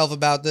to myself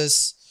about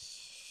this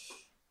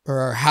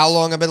or how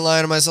long I've been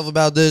lying to myself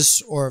about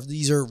this or if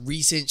these are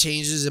recent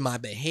changes in my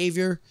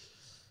behavior.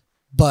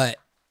 But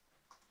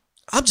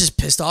I'm just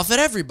pissed off at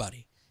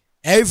everybody.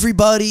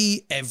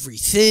 Everybody,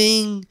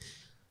 everything.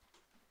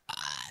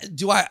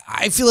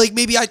 I feel like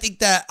maybe I think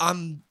that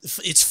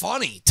it's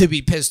funny to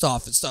be pissed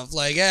off at stuff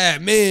like, hey,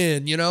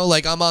 man, you know,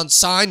 like I'm on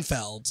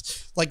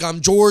Seinfeld. Like I'm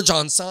George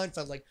on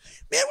Seinfeld. Like,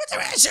 man, what the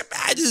ketchup?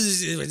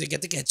 They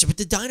get the ketchup at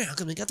the diner. How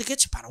come they got the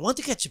ketchup? I don't want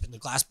the ketchup in the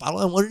glass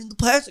bottle. I want it in the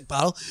plastic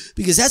bottle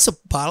because that's a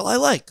bottle I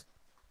like.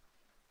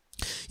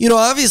 You know,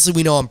 obviously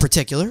we know I'm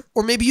particular,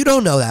 or maybe you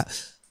don't know that.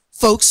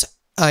 Folks,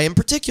 I am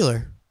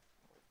particular.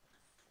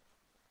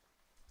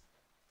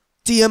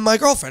 DM my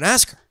girlfriend.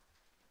 Ask her.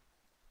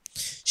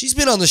 She's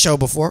been on the show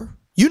before.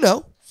 You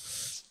know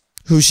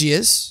who she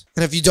is.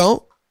 And if you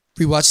don't,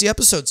 rewatch the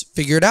episodes.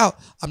 Figure it out.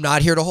 I'm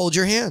not here to hold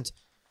your hand.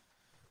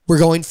 We're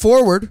going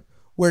forward.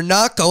 We're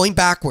not going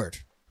backward.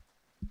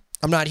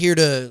 I'm not here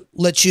to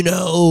let you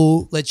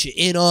know, let you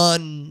in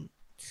on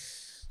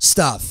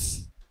stuff.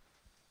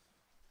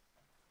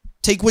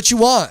 Take what you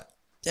want.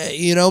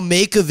 You know,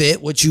 make of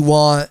it what you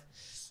want.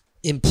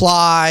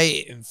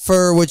 Imply,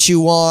 infer what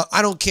you want.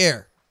 I don't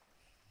care.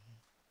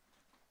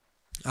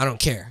 I don't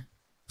care.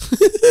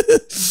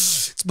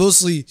 It's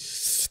mostly,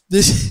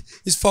 this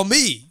is for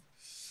me.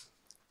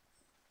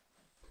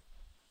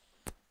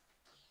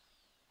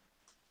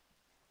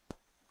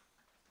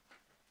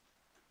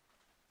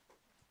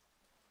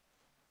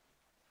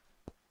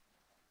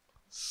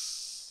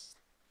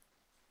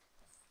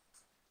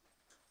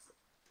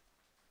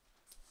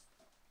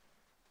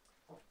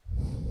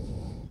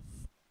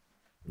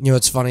 You know,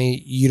 it's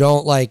funny. You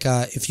don't like,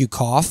 if you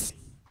cough,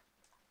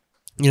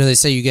 you know, they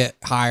say you get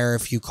higher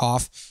if you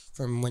cough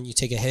from when you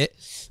take a hit.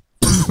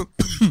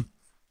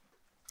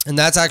 And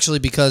that's actually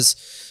because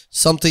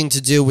something to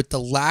do with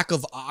the lack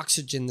of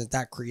oxygen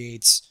that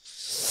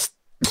creates.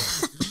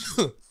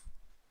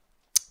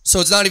 So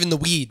it's not even the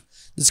weed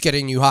that's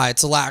getting you high.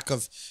 It's a lack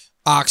of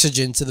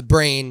oxygen to the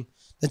brain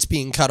that's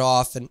being cut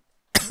off. And,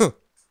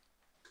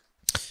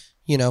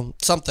 you know,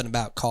 something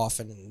about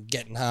coughing and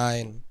getting high.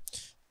 And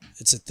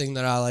it's a thing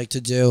that I like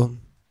to do.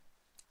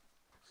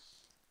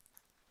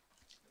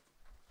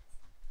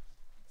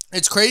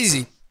 It's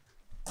crazy.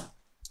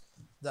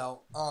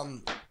 Though,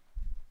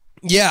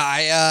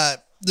 yeah,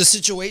 the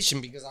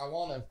situation, because I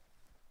want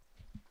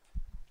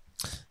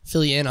to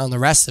fill you in on the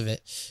rest of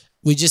it.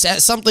 We just,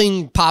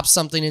 something pops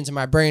something into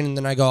my brain and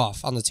then I go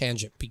off on the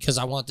tangent because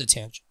I want the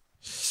tangent.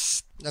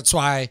 That's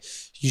why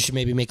you should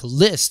maybe make a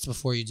list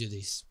before you do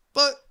these.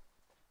 But,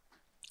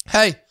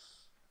 hey,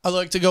 I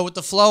like to go with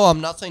the flow.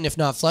 I'm nothing if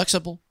not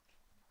flexible.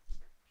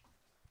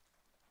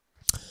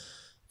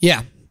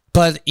 Yeah,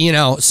 but, you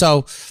know,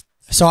 so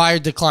I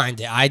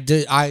declined it.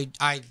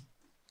 I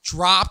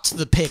dropped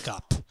the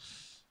pickup.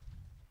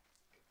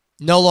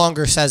 No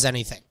longer says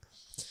anything.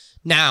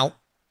 Now,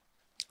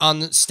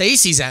 on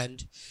Stacy's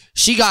end,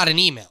 she got an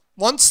email.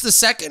 Once the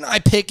second I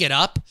pick it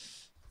up,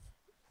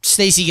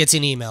 Stacy gets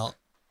an email.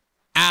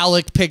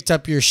 Alec picked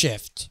up your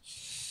shift.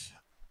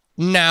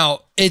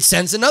 Now, it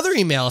sends another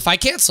email. If I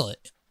cancel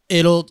it,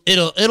 it'll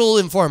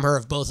inform her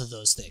of both of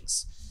those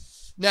things.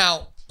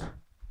 Now,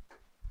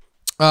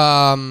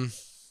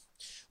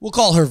 we'll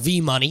call her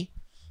V Money.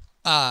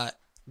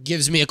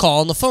 Gives me a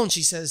call on the phone.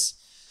 She says,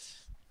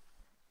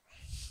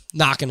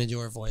 not going to do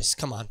her voice.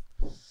 Come on.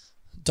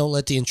 Don't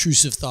let the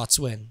intrusive thoughts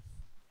win.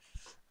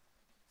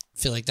 I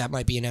feel like that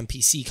might be an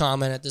NPC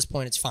comment at this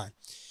point. It's fine.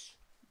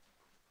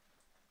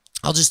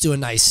 I'll just do a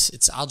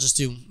nice, I'll just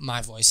do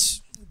my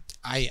voice.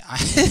 Are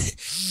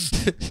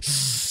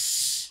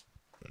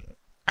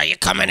you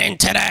coming in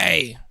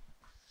today?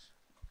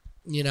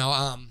 You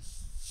know,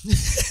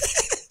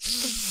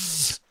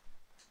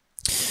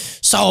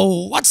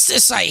 so what's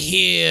this I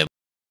hear?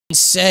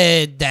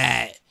 Said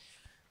that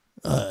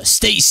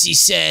Stacy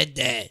said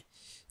that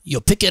you're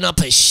picking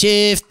up a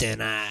shift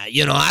and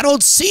you know, I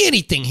don't see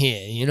anything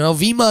here. You know,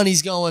 V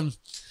Money's going,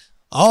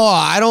 oh,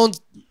 I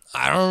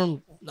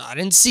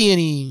didn't see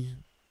any.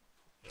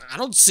 I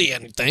don't see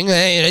anything.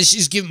 Hey,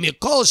 she's giving me a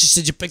call. She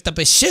said you picked up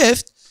a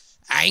shift.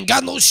 I ain't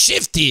got no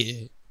shift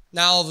here.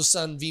 Now all of a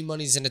sudden V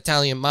Money's an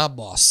Italian mob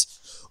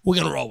boss. We're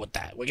going to roll with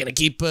that. We're going to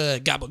keep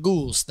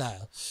gabagool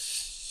style.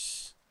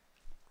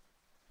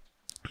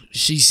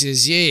 She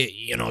says, yeah,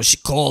 you know, she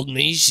called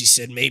me. She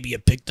said, maybe you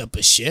picked up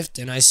a shift.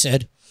 And I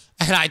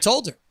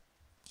told her.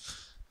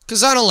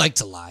 Because I don't like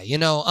to lie. You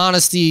know,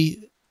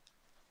 honesty,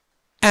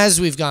 as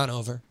we've gone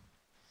over,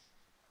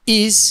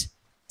 is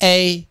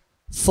a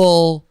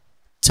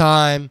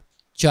full-time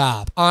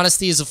job.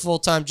 Honesty is a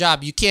full-time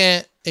job. You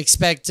can't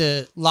expect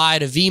to lie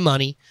to V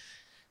Money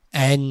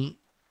and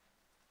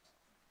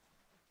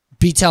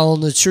be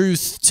telling the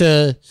truth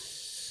to,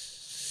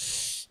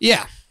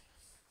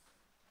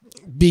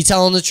 be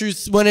telling the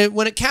truth when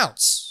it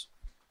counts.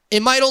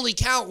 It might only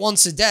count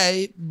once a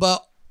day,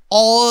 but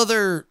all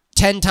other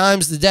 10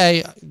 times the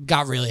day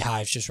got really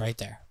high just right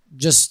there.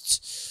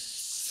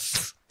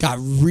 Just got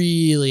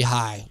really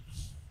high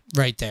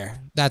right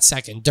there, that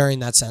second, during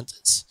that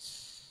sentence.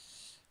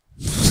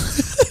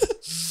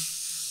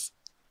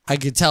 I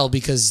could tell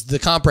because the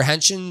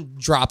comprehension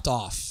dropped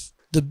off.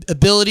 The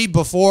ability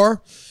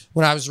before,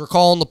 when I was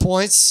recalling the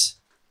points,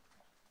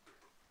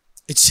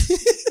 it's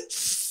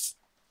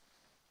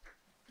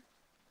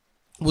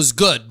was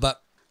good,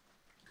 but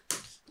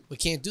we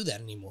can't do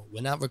that anymore.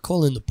 We're not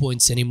recalling the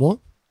points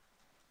anymore.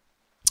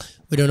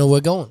 We don't know where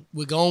we're going.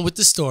 We're going with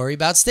the story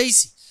about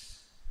Stacy.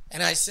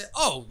 And I said,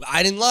 oh,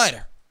 I didn't lie to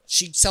her.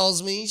 She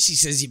tells me, she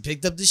says, you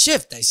picked up the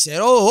shift. I said,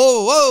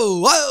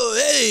 whoa,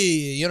 hey.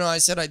 You know, I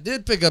said I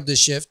did pick up the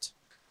shift.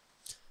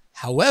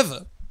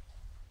 However,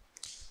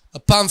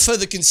 upon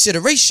further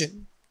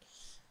consideration,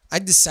 I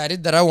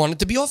decided that I wanted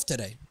to be off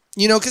today.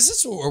 You know, because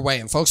that's what we're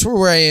weighing, folks.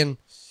 We're weighing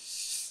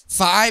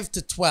 5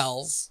 to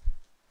 12,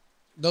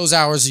 those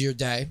hours of your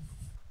day,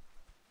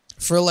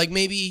 for like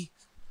maybe,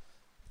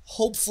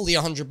 hopefully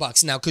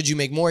 $100. Now, could you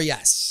make more?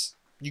 Yes.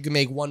 You can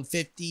make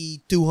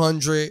 150,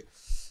 200.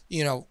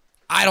 You know,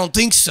 I don't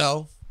think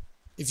so.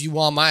 If you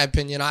want my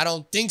opinion, I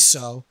don't think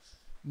so.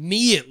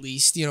 Me, at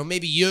least. You know,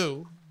 maybe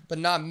you, but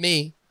not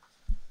me.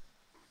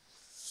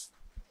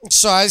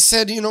 So I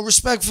said, you know,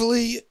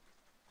 respectfully,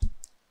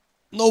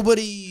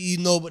 nobody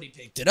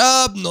picked it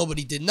up.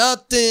 Nobody did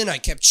nothing. I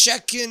kept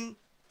checking.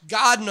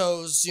 God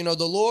knows, you know,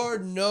 the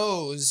Lord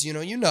knows, you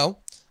know.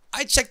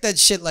 I checked that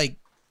shit like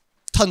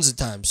tons of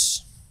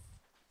times.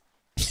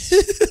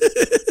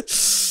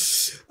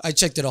 I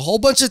checked it a whole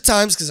bunch of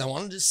times because I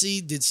wanted to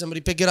see, did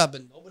somebody pick it up?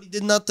 And nobody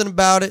did nothing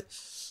about it.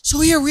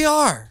 So here we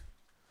are.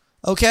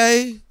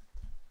 Okay?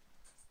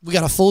 We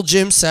got a full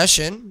gym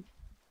session.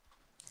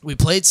 We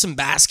played some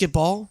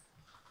basketball.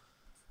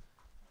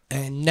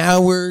 And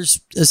now we're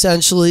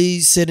essentially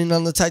sitting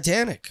on the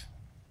Titanic.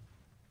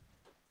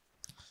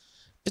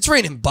 It's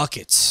raining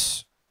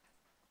buckets.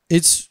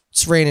 It's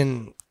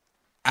raining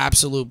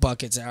absolute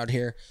buckets out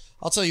here.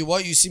 I'll tell you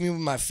what, you see me with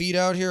my feet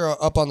out here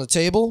up on the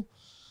table.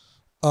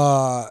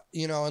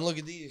 You know, and look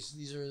at these.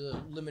 These are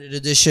the limited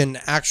edition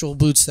actual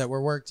boots that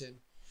were worked in.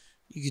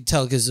 You can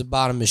tell because the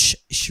bottom is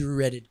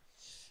shredded.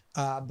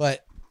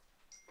 But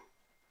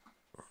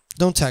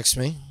don't text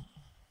me.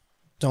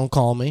 Don't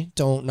call me.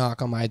 Don't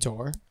knock on my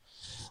door.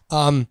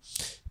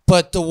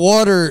 But the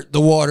water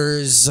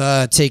is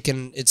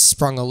it's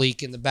sprung a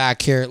leak in the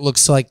back here. It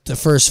looks like the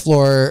first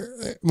floor.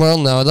 Well,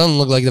 no, it doesn't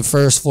look like the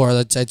first floor of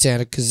the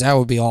Titanic because that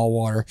would be all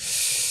water.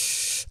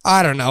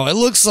 I don't know. It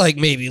looks like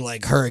maybe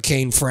like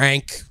Hurricane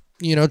Frank,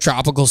 you know,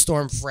 Tropical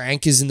Storm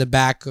Frank is in the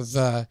back of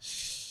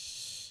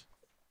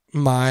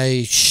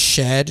my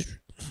shed,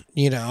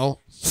 you know,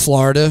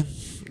 Florida,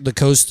 the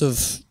coast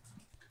of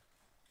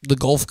the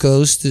Gulf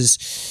Coast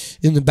is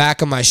in the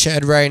back of my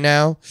shed right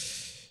now.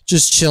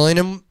 Just chilling.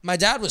 And my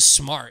dad was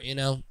smart, you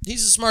know.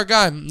 He's a smart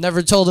guy.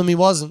 Never told him he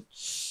wasn't.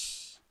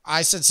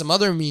 I said some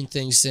other mean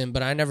things to him,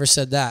 but I never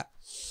said that.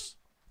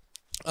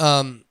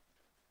 The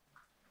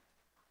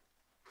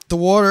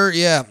water,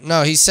 yeah.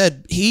 No, he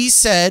said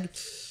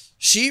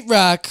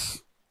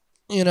sheetrock,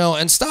 you know,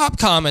 and stop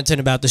commenting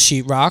about the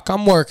sheetrock.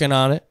 I'm working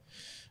on it.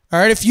 All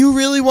right, if you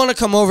really want to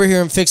come over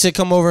here and fix it,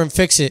 come over and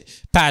fix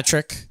it,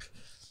 Patrick.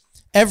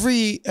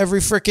 Every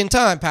freaking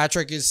time,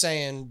 Patrick is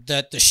saying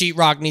that the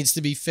sheetrock needs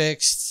to be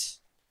fixed,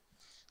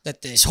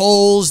 that there's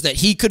holes, that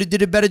he could have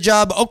did a better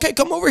job. Okay,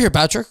 come over here,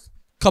 Patrick.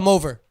 Come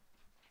over.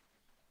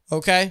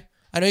 Okay?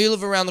 I know you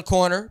live around the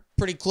corner,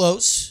 pretty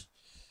close.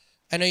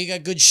 I know you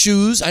got good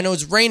shoes. I know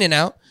it's raining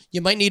out.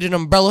 You might need an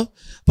umbrella,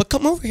 but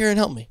come over here and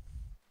help me.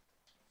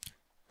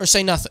 Or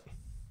say nothing.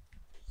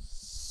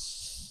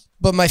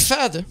 But my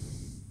father,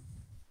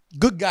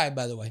 good guy,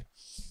 by the way,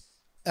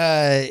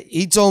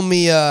 he told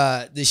me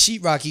the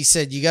sheetrock, he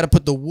said, you got to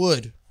put the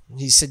wood.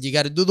 He said, you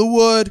got to do the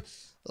wood.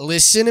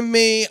 Listen to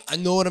me. I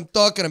know what I'm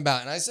talking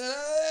about. And I said,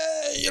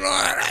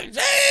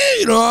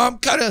 I'm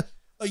kind of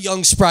a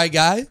young, spry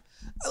guy.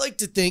 I like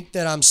to think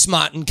that I'm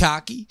smart and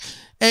cocky.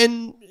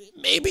 And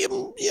maybe,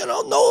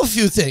 know a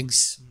few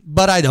things.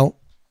 But I don't.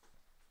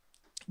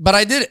 But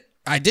I did it.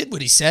 I did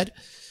what he said.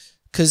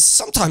 Because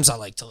sometimes I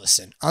like to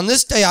listen. On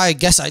this day, I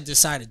guess I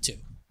decided to.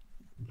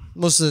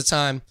 Most of the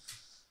time,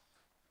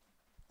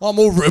 I'm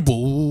a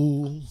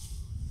rebel.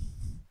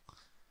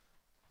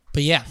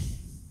 But yeah.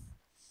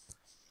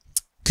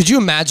 Could you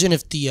imagine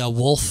if the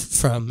wolf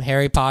from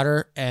Harry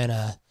Potter and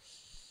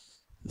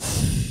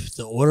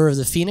the Order of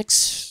the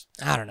Phoenix,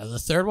 I don't know, the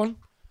third one?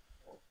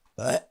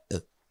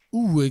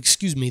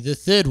 Excuse me, the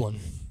third one.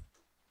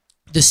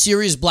 The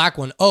Sirius Black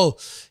one. Oh,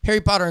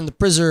 Harry Potter and the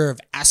Prisoner of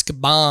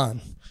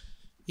Azkaban.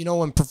 You know,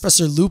 when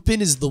Professor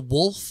Lupin is the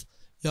wolf?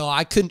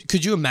 Yo,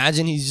 could you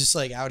imagine he's just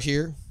like out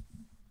here?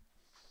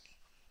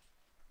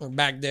 Or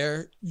back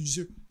there?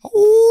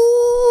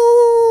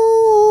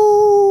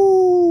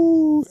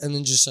 And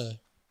then just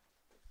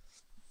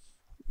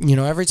you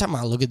know, every time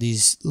I look at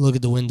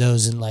the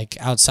windows and like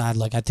outside,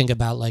 like I think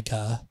about like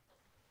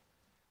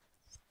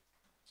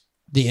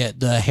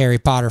the Harry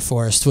Potter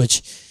forest,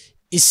 which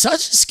is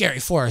such a scary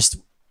forest.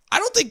 I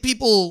don't think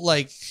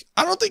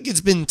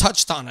it's been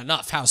touched on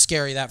enough how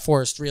scary that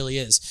forest really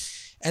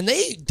is. And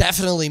they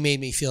definitely made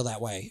me feel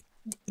that way.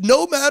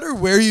 No matter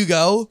where you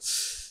go,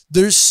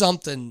 there's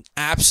something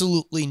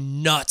absolutely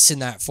nuts in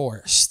that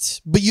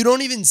forest. But you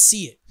don't even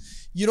see it.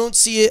 You don't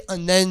see it,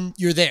 and then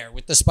you're there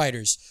with the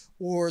spiders.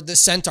 Or the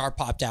centaur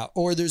popped out.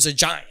 Or there's a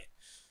giant.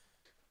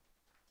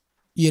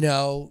 You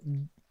know,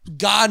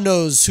 God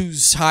knows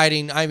who's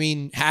hiding. I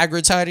mean,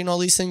 Hagrid's hiding all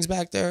these things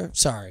back there.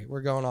 Sorry,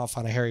 we're going off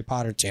on a Harry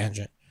Potter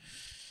tangent.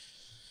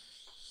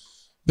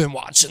 Been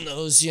watching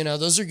those, you know,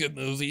 those are good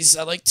movies.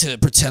 I like to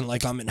pretend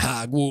like I'm in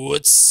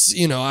Hogwarts.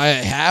 You know, I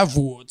have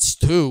woods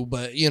too,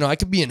 but, you know, I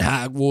could be in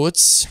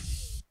Hogwarts.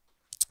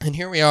 And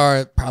here we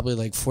are, probably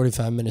like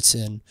 45 minutes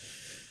in,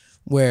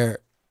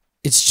 where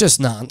it's just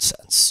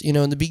nonsense. You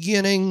know, in the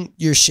beginning,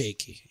 you're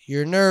shaky.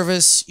 You're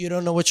nervous. You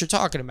don't know what you're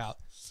talking about.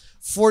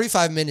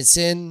 45 minutes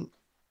in,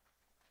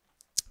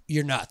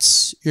 you're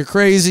nuts. You're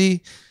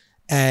crazy.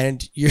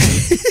 And you're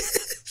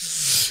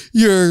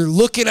you're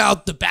looking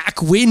out the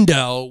back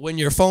window when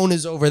your phone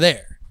is over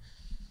there.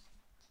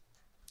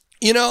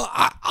 You know,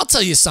 I'll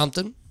tell you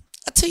something.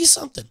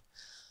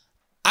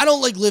 I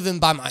don't like living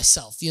by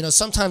myself. You know,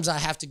 sometimes I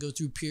have to go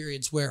through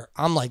periods where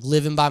I'm like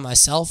living by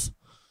myself.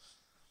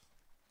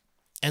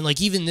 And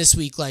like even this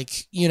week,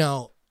 like, you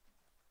know,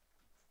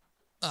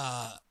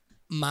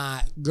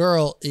 my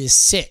girl is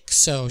sick,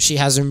 so she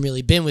hasn't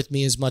really been with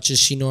me as much as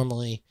she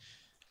normally,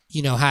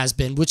 you know, has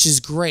been, which is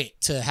great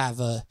to have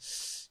a,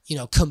 you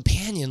know,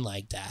 companion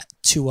like that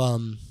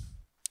to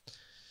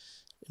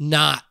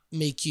not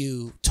make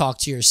you talk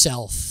to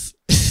yourself.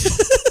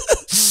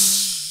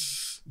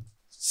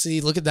 See,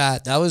 look at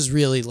that. That was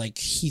really like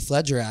Heath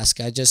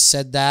Ledger-esque. I just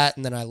said that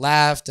and then I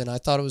laughed and I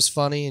thought it was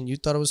funny and you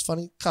thought it was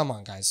funny. Come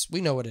on, guys.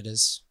 We know what it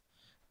is.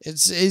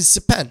 It's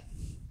a pen.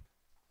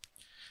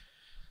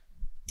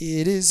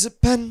 It is a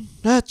pen.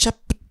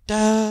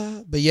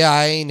 But yeah,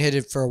 I ain't hit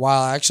it for a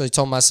while. I actually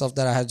told myself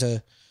that I had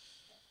to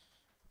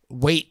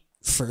wait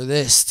for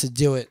this to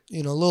do it.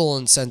 You know, a little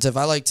incentive.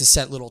 I like to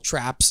set little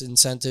traps,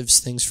 incentives,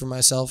 things for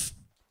myself.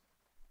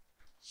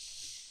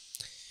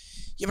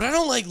 Yeah, but I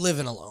don't like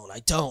living alone. I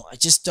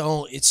just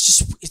don't.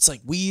 It's like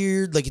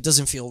weird. Like it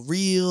doesn't feel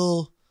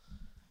real.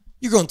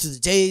 You're going through the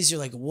days. You're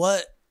like,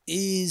 what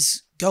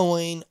is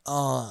going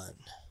on?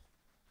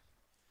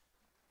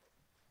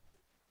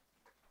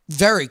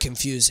 Very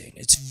confusing.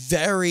 It's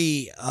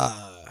very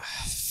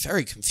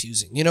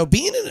confusing. You know,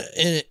 being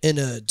an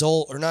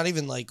adult, or not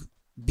even like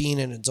being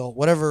an adult,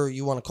 whatever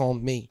you want to call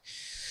me,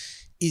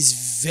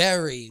 is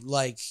very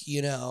like,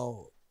 you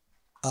know,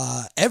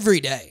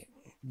 every day.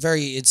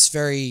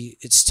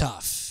 It's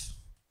tough.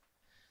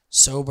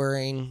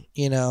 Sobering,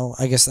 you know,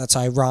 I guess that's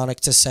ironic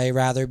to say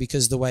rather,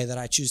 because the way that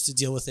I choose to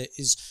deal with it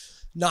is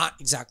not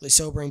exactly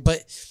sobering, but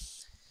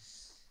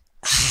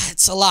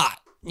it's a lot,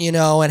 you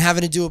know, and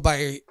having to do it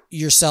by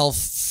yourself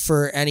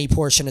for any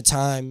portion of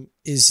time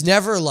is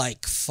never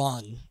like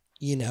fun,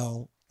 you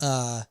know.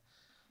 I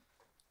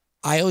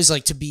always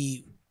like to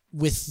be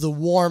with the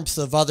warmth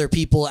of other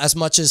people as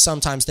much as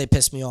sometimes they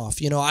piss me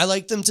off. You know, I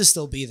like them to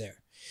still be there.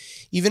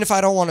 Even if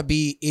I don't want to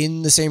be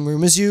in the same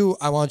room as you,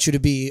 I want you to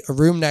be a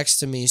room next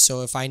to me.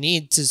 So if I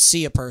need to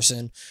see a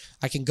person,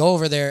 I can go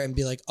over there and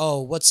be like,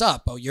 oh, what's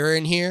up? Oh, you're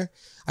in here?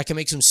 I can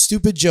make some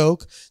stupid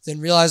joke, then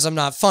realize I'm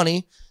not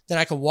funny. Then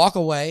I can walk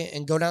away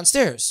and go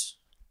downstairs,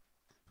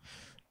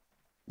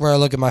 where I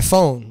look at my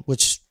phone,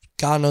 which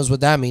God knows what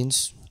that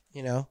means,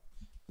 you know.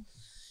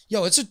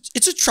 Yo, it's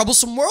a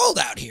troublesome world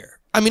out here.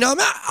 I mean, I'm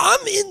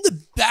in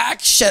the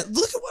back shed.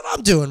 Look at what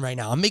I'm doing right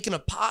now. I'm making a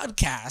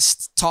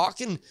podcast,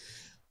 talking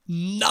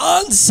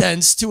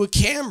nonsense to a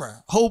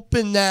camera,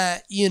 hoping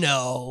that, you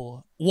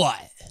know, what?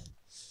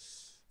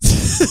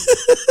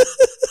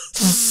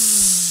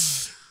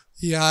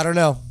 Yeah, I don't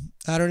know.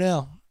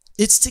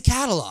 It's to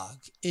catalog.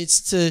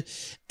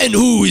 And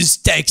who is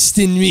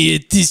texting me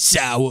at this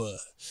hour?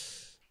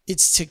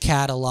 It's to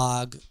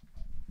catalog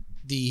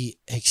the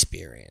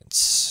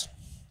experience.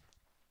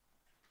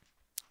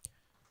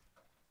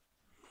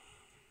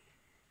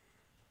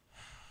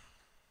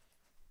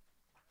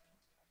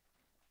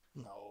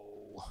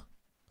 No.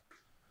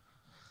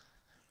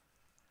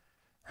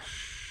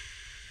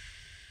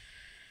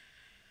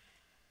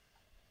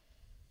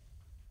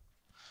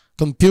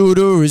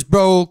 Computer is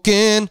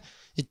broken.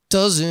 It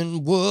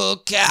doesn't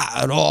work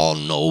at all.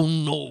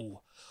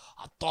 No.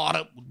 I thought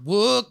it would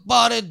work,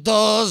 but it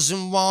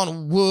doesn't want to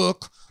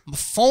work. My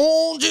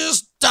phone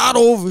just died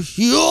over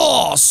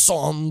here, so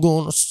I'm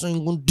gonna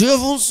sing a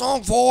different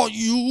song for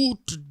you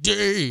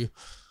today.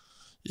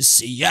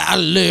 It's a Yea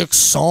I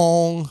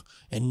song,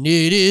 and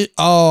it is.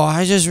 Oh,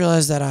 I just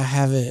realized that I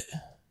have it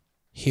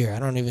here.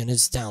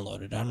 It's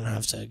downloaded. I don't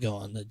have to go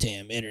on the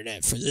damn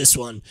internet for this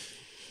one.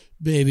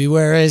 Baby,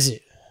 where is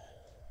it?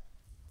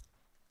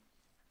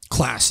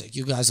 Classic.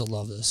 You guys will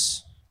love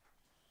this.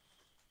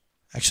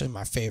 Actually,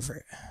 my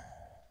favorite.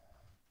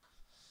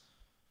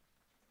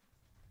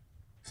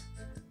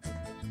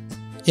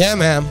 Yeah,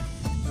 man.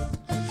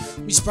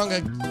 We sprung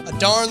a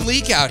darn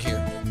leak out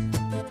here.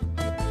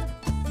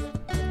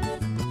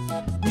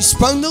 We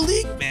sprung the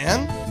leak,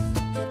 man.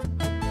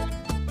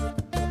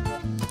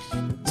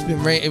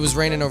 It was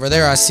raining over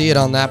there. I see it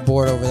on that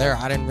board over there.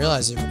 I didn't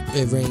realize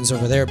it rains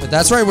over there, but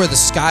that's right where the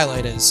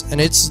skylight is,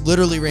 and it's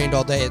literally rained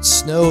all day. It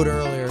snowed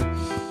earlier,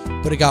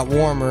 but it got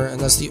warmer, and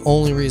that's the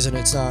only reason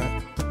it's not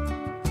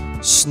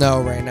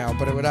snow right now.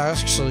 But it would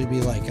actually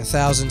be like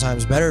 1,000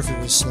 times better if it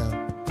was snow.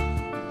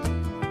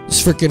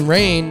 This freaking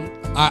rain,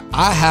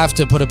 I have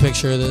to put a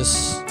picture of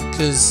this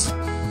because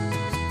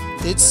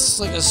it's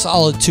like a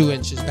solid 2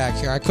 inches back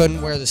here. I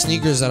couldn't wear the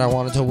sneakers that I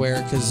wanted to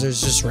wear because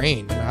there's just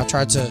rain, and I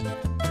tried to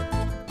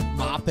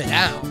mop it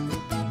out.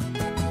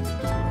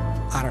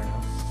 I don't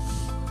know.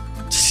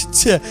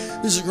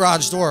 There's a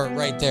garage door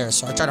right there,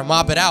 so I tried to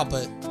mop it out,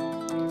 but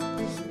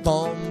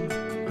boom,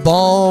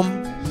 boom.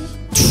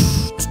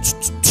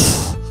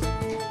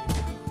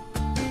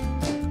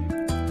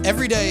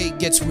 Every day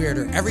gets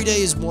weirder. Every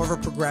day is more of a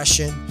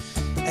progression.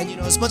 And, you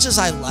know, as much as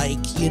I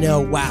like, you know,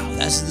 wow,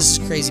 this is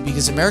crazy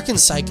because American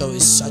Psycho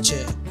is such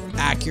an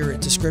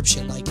accurate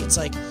description. Like, it's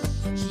like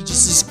he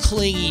just is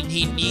clinging.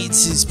 He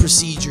needs his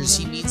procedures.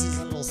 He needs his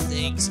little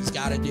things. He's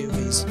got to do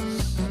his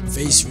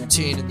face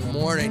routine in the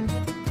morning.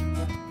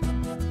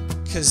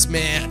 Because,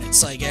 man,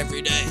 it's like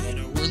every day, you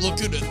know, we're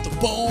looking at the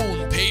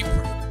bone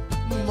paper.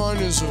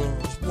 Mine is a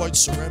white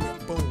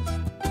ceramic bone.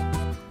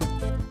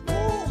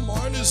 Oh,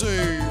 mine is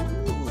a...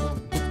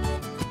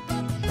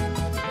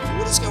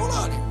 What is going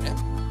on here, man?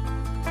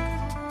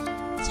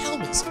 Tell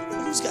me something.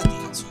 Who's got the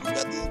answer? You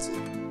got the answer?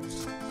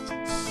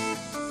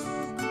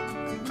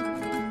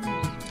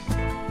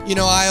 You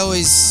know, I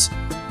always,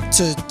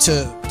 to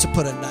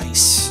put a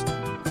nice,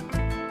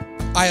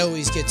 I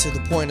always get to the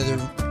point of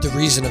the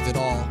reason of it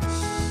all.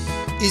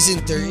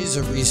 Isn't there is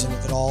a reason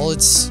of it all?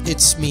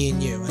 It's me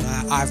and you, and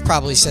I've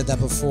probably said that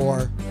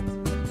before,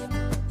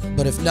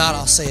 but if not,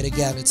 I'll say it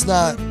again. It's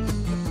not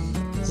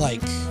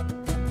like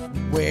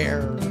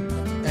where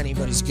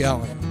anybody's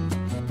going.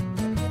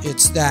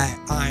 It's that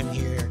I'm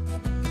here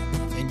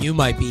and you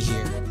might be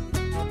here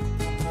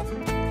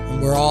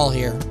and we're all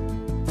here.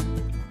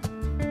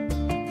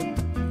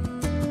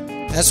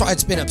 That's why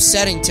it's been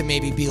upsetting to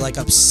maybe be like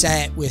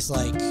upset with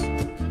like,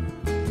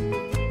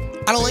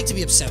 I don't like to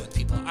be upset with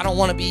people. I don't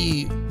want to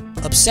be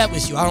upset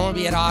with you. I don't want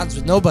to be at odds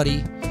with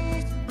nobody.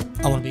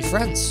 I want to be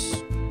friends.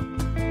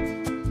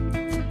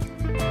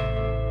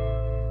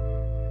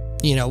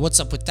 You know, what's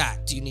up with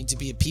that? Do you need to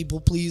be a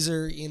people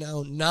pleaser? You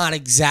know, not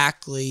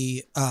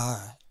exactly,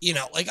 you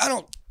know, like I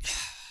don't...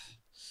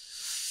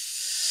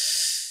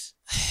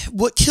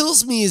 What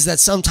kills me is that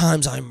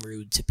sometimes I'm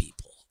rude to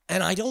people.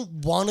 And I don't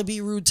want to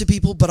be rude to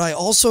people, but I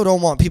also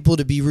don't want people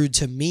to be rude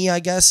to me, I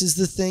guess, is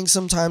the thing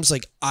sometimes.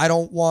 Like, I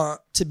don't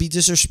want to be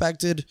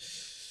disrespected.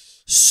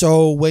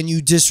 So when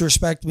you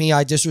disrespect me,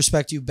 I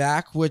disrespect you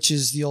back, which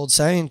is the old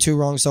saying, 2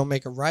 wrongs don't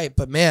make a right.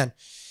 But man...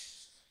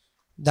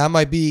 That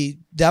might be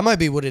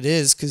what it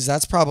is, because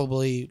that's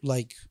probably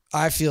like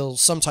I feel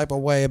some type of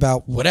way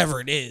about whatever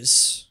it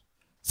is.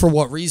 For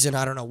what reason?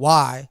 I don't know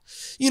why.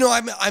 You know,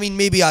 I mean,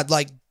 maybe I'd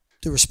like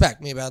the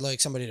respect. Maybe I'd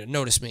like somebody to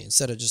notice me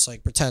instead of just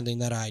like pretending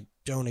that I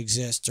don't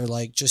exist or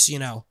like just, you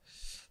know,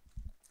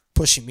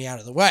 pushing me out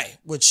of the way,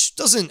 which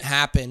doesn't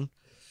happen.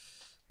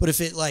 But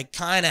if it like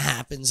kind of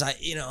happens,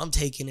 I'm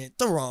taking it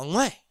the wrong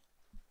way.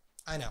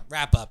 I know.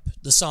 Wrap up.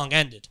 The song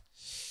ended.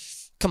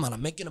 Come on,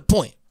 I'm making a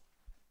point.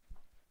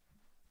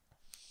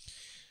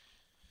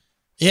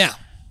 Yeah.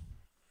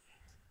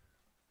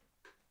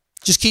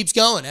 Just keeps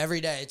going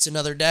every day. It's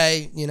another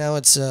day. You know,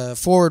 it's a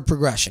forward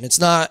progression. It's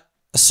not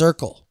a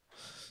circle.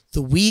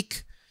 The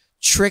week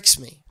tricks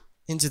me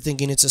into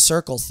thinking it's a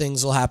circle.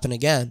 Things will happen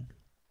again.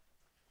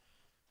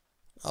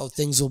 Oh,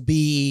 things will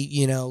be,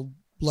 you know,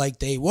 like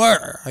they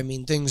were. I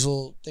mean, things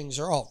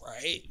are all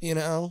right, you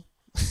know?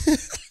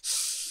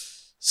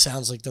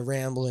 Sounds like the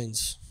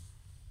ramblings.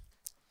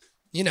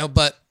 You know,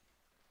 but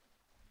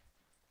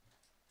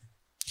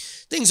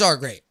things are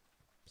great.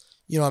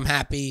 You know, I'm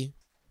happy,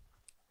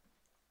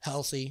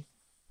 healthy.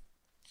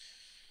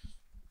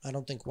 I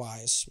don't think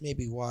wise.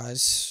 Maybe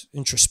wise.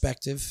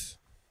 Introspective.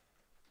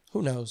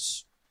 Who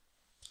knows?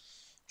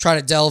 Trying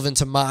to delve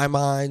into my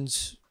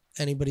mind,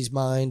 anybody's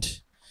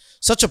mind.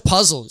 Such a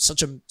puzzle.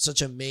 Such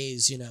a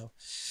maze, you know.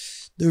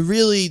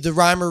 The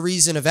rhyme or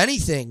reason of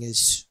anything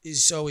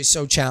is always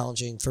so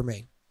challenging for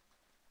me.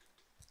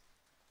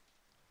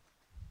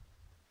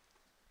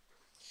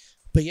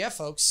 But yeah,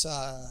 folks,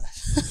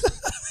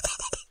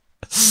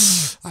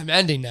 I'm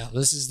ending now.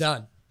 This is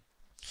done.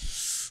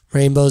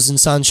 Rainbows and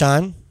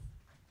sunshine.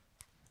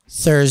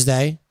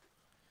 Thursday,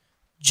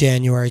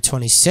 January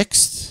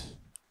 26th,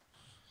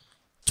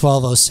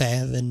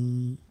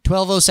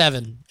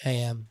 12:07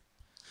 a.m.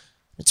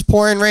 It's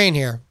pouring rain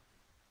here.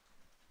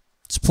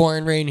 It's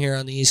pouring rain here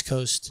on the East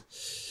Coast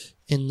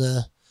in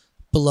the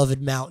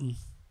beloved mountain.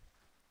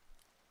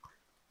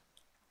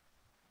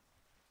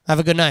 Have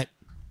a good night.